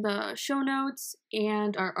accounts in the show notes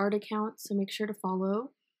and our art account. So make sure to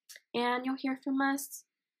follow, and you'll hear from us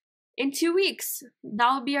in 2 weeks.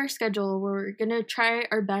 That'll be our schedule. We're gonna try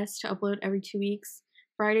our best to upload every 2 weeks,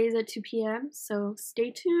 Fridays at 2 p.m. So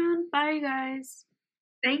stay tuned. Bye, guys.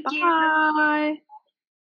 Thank you. Bye.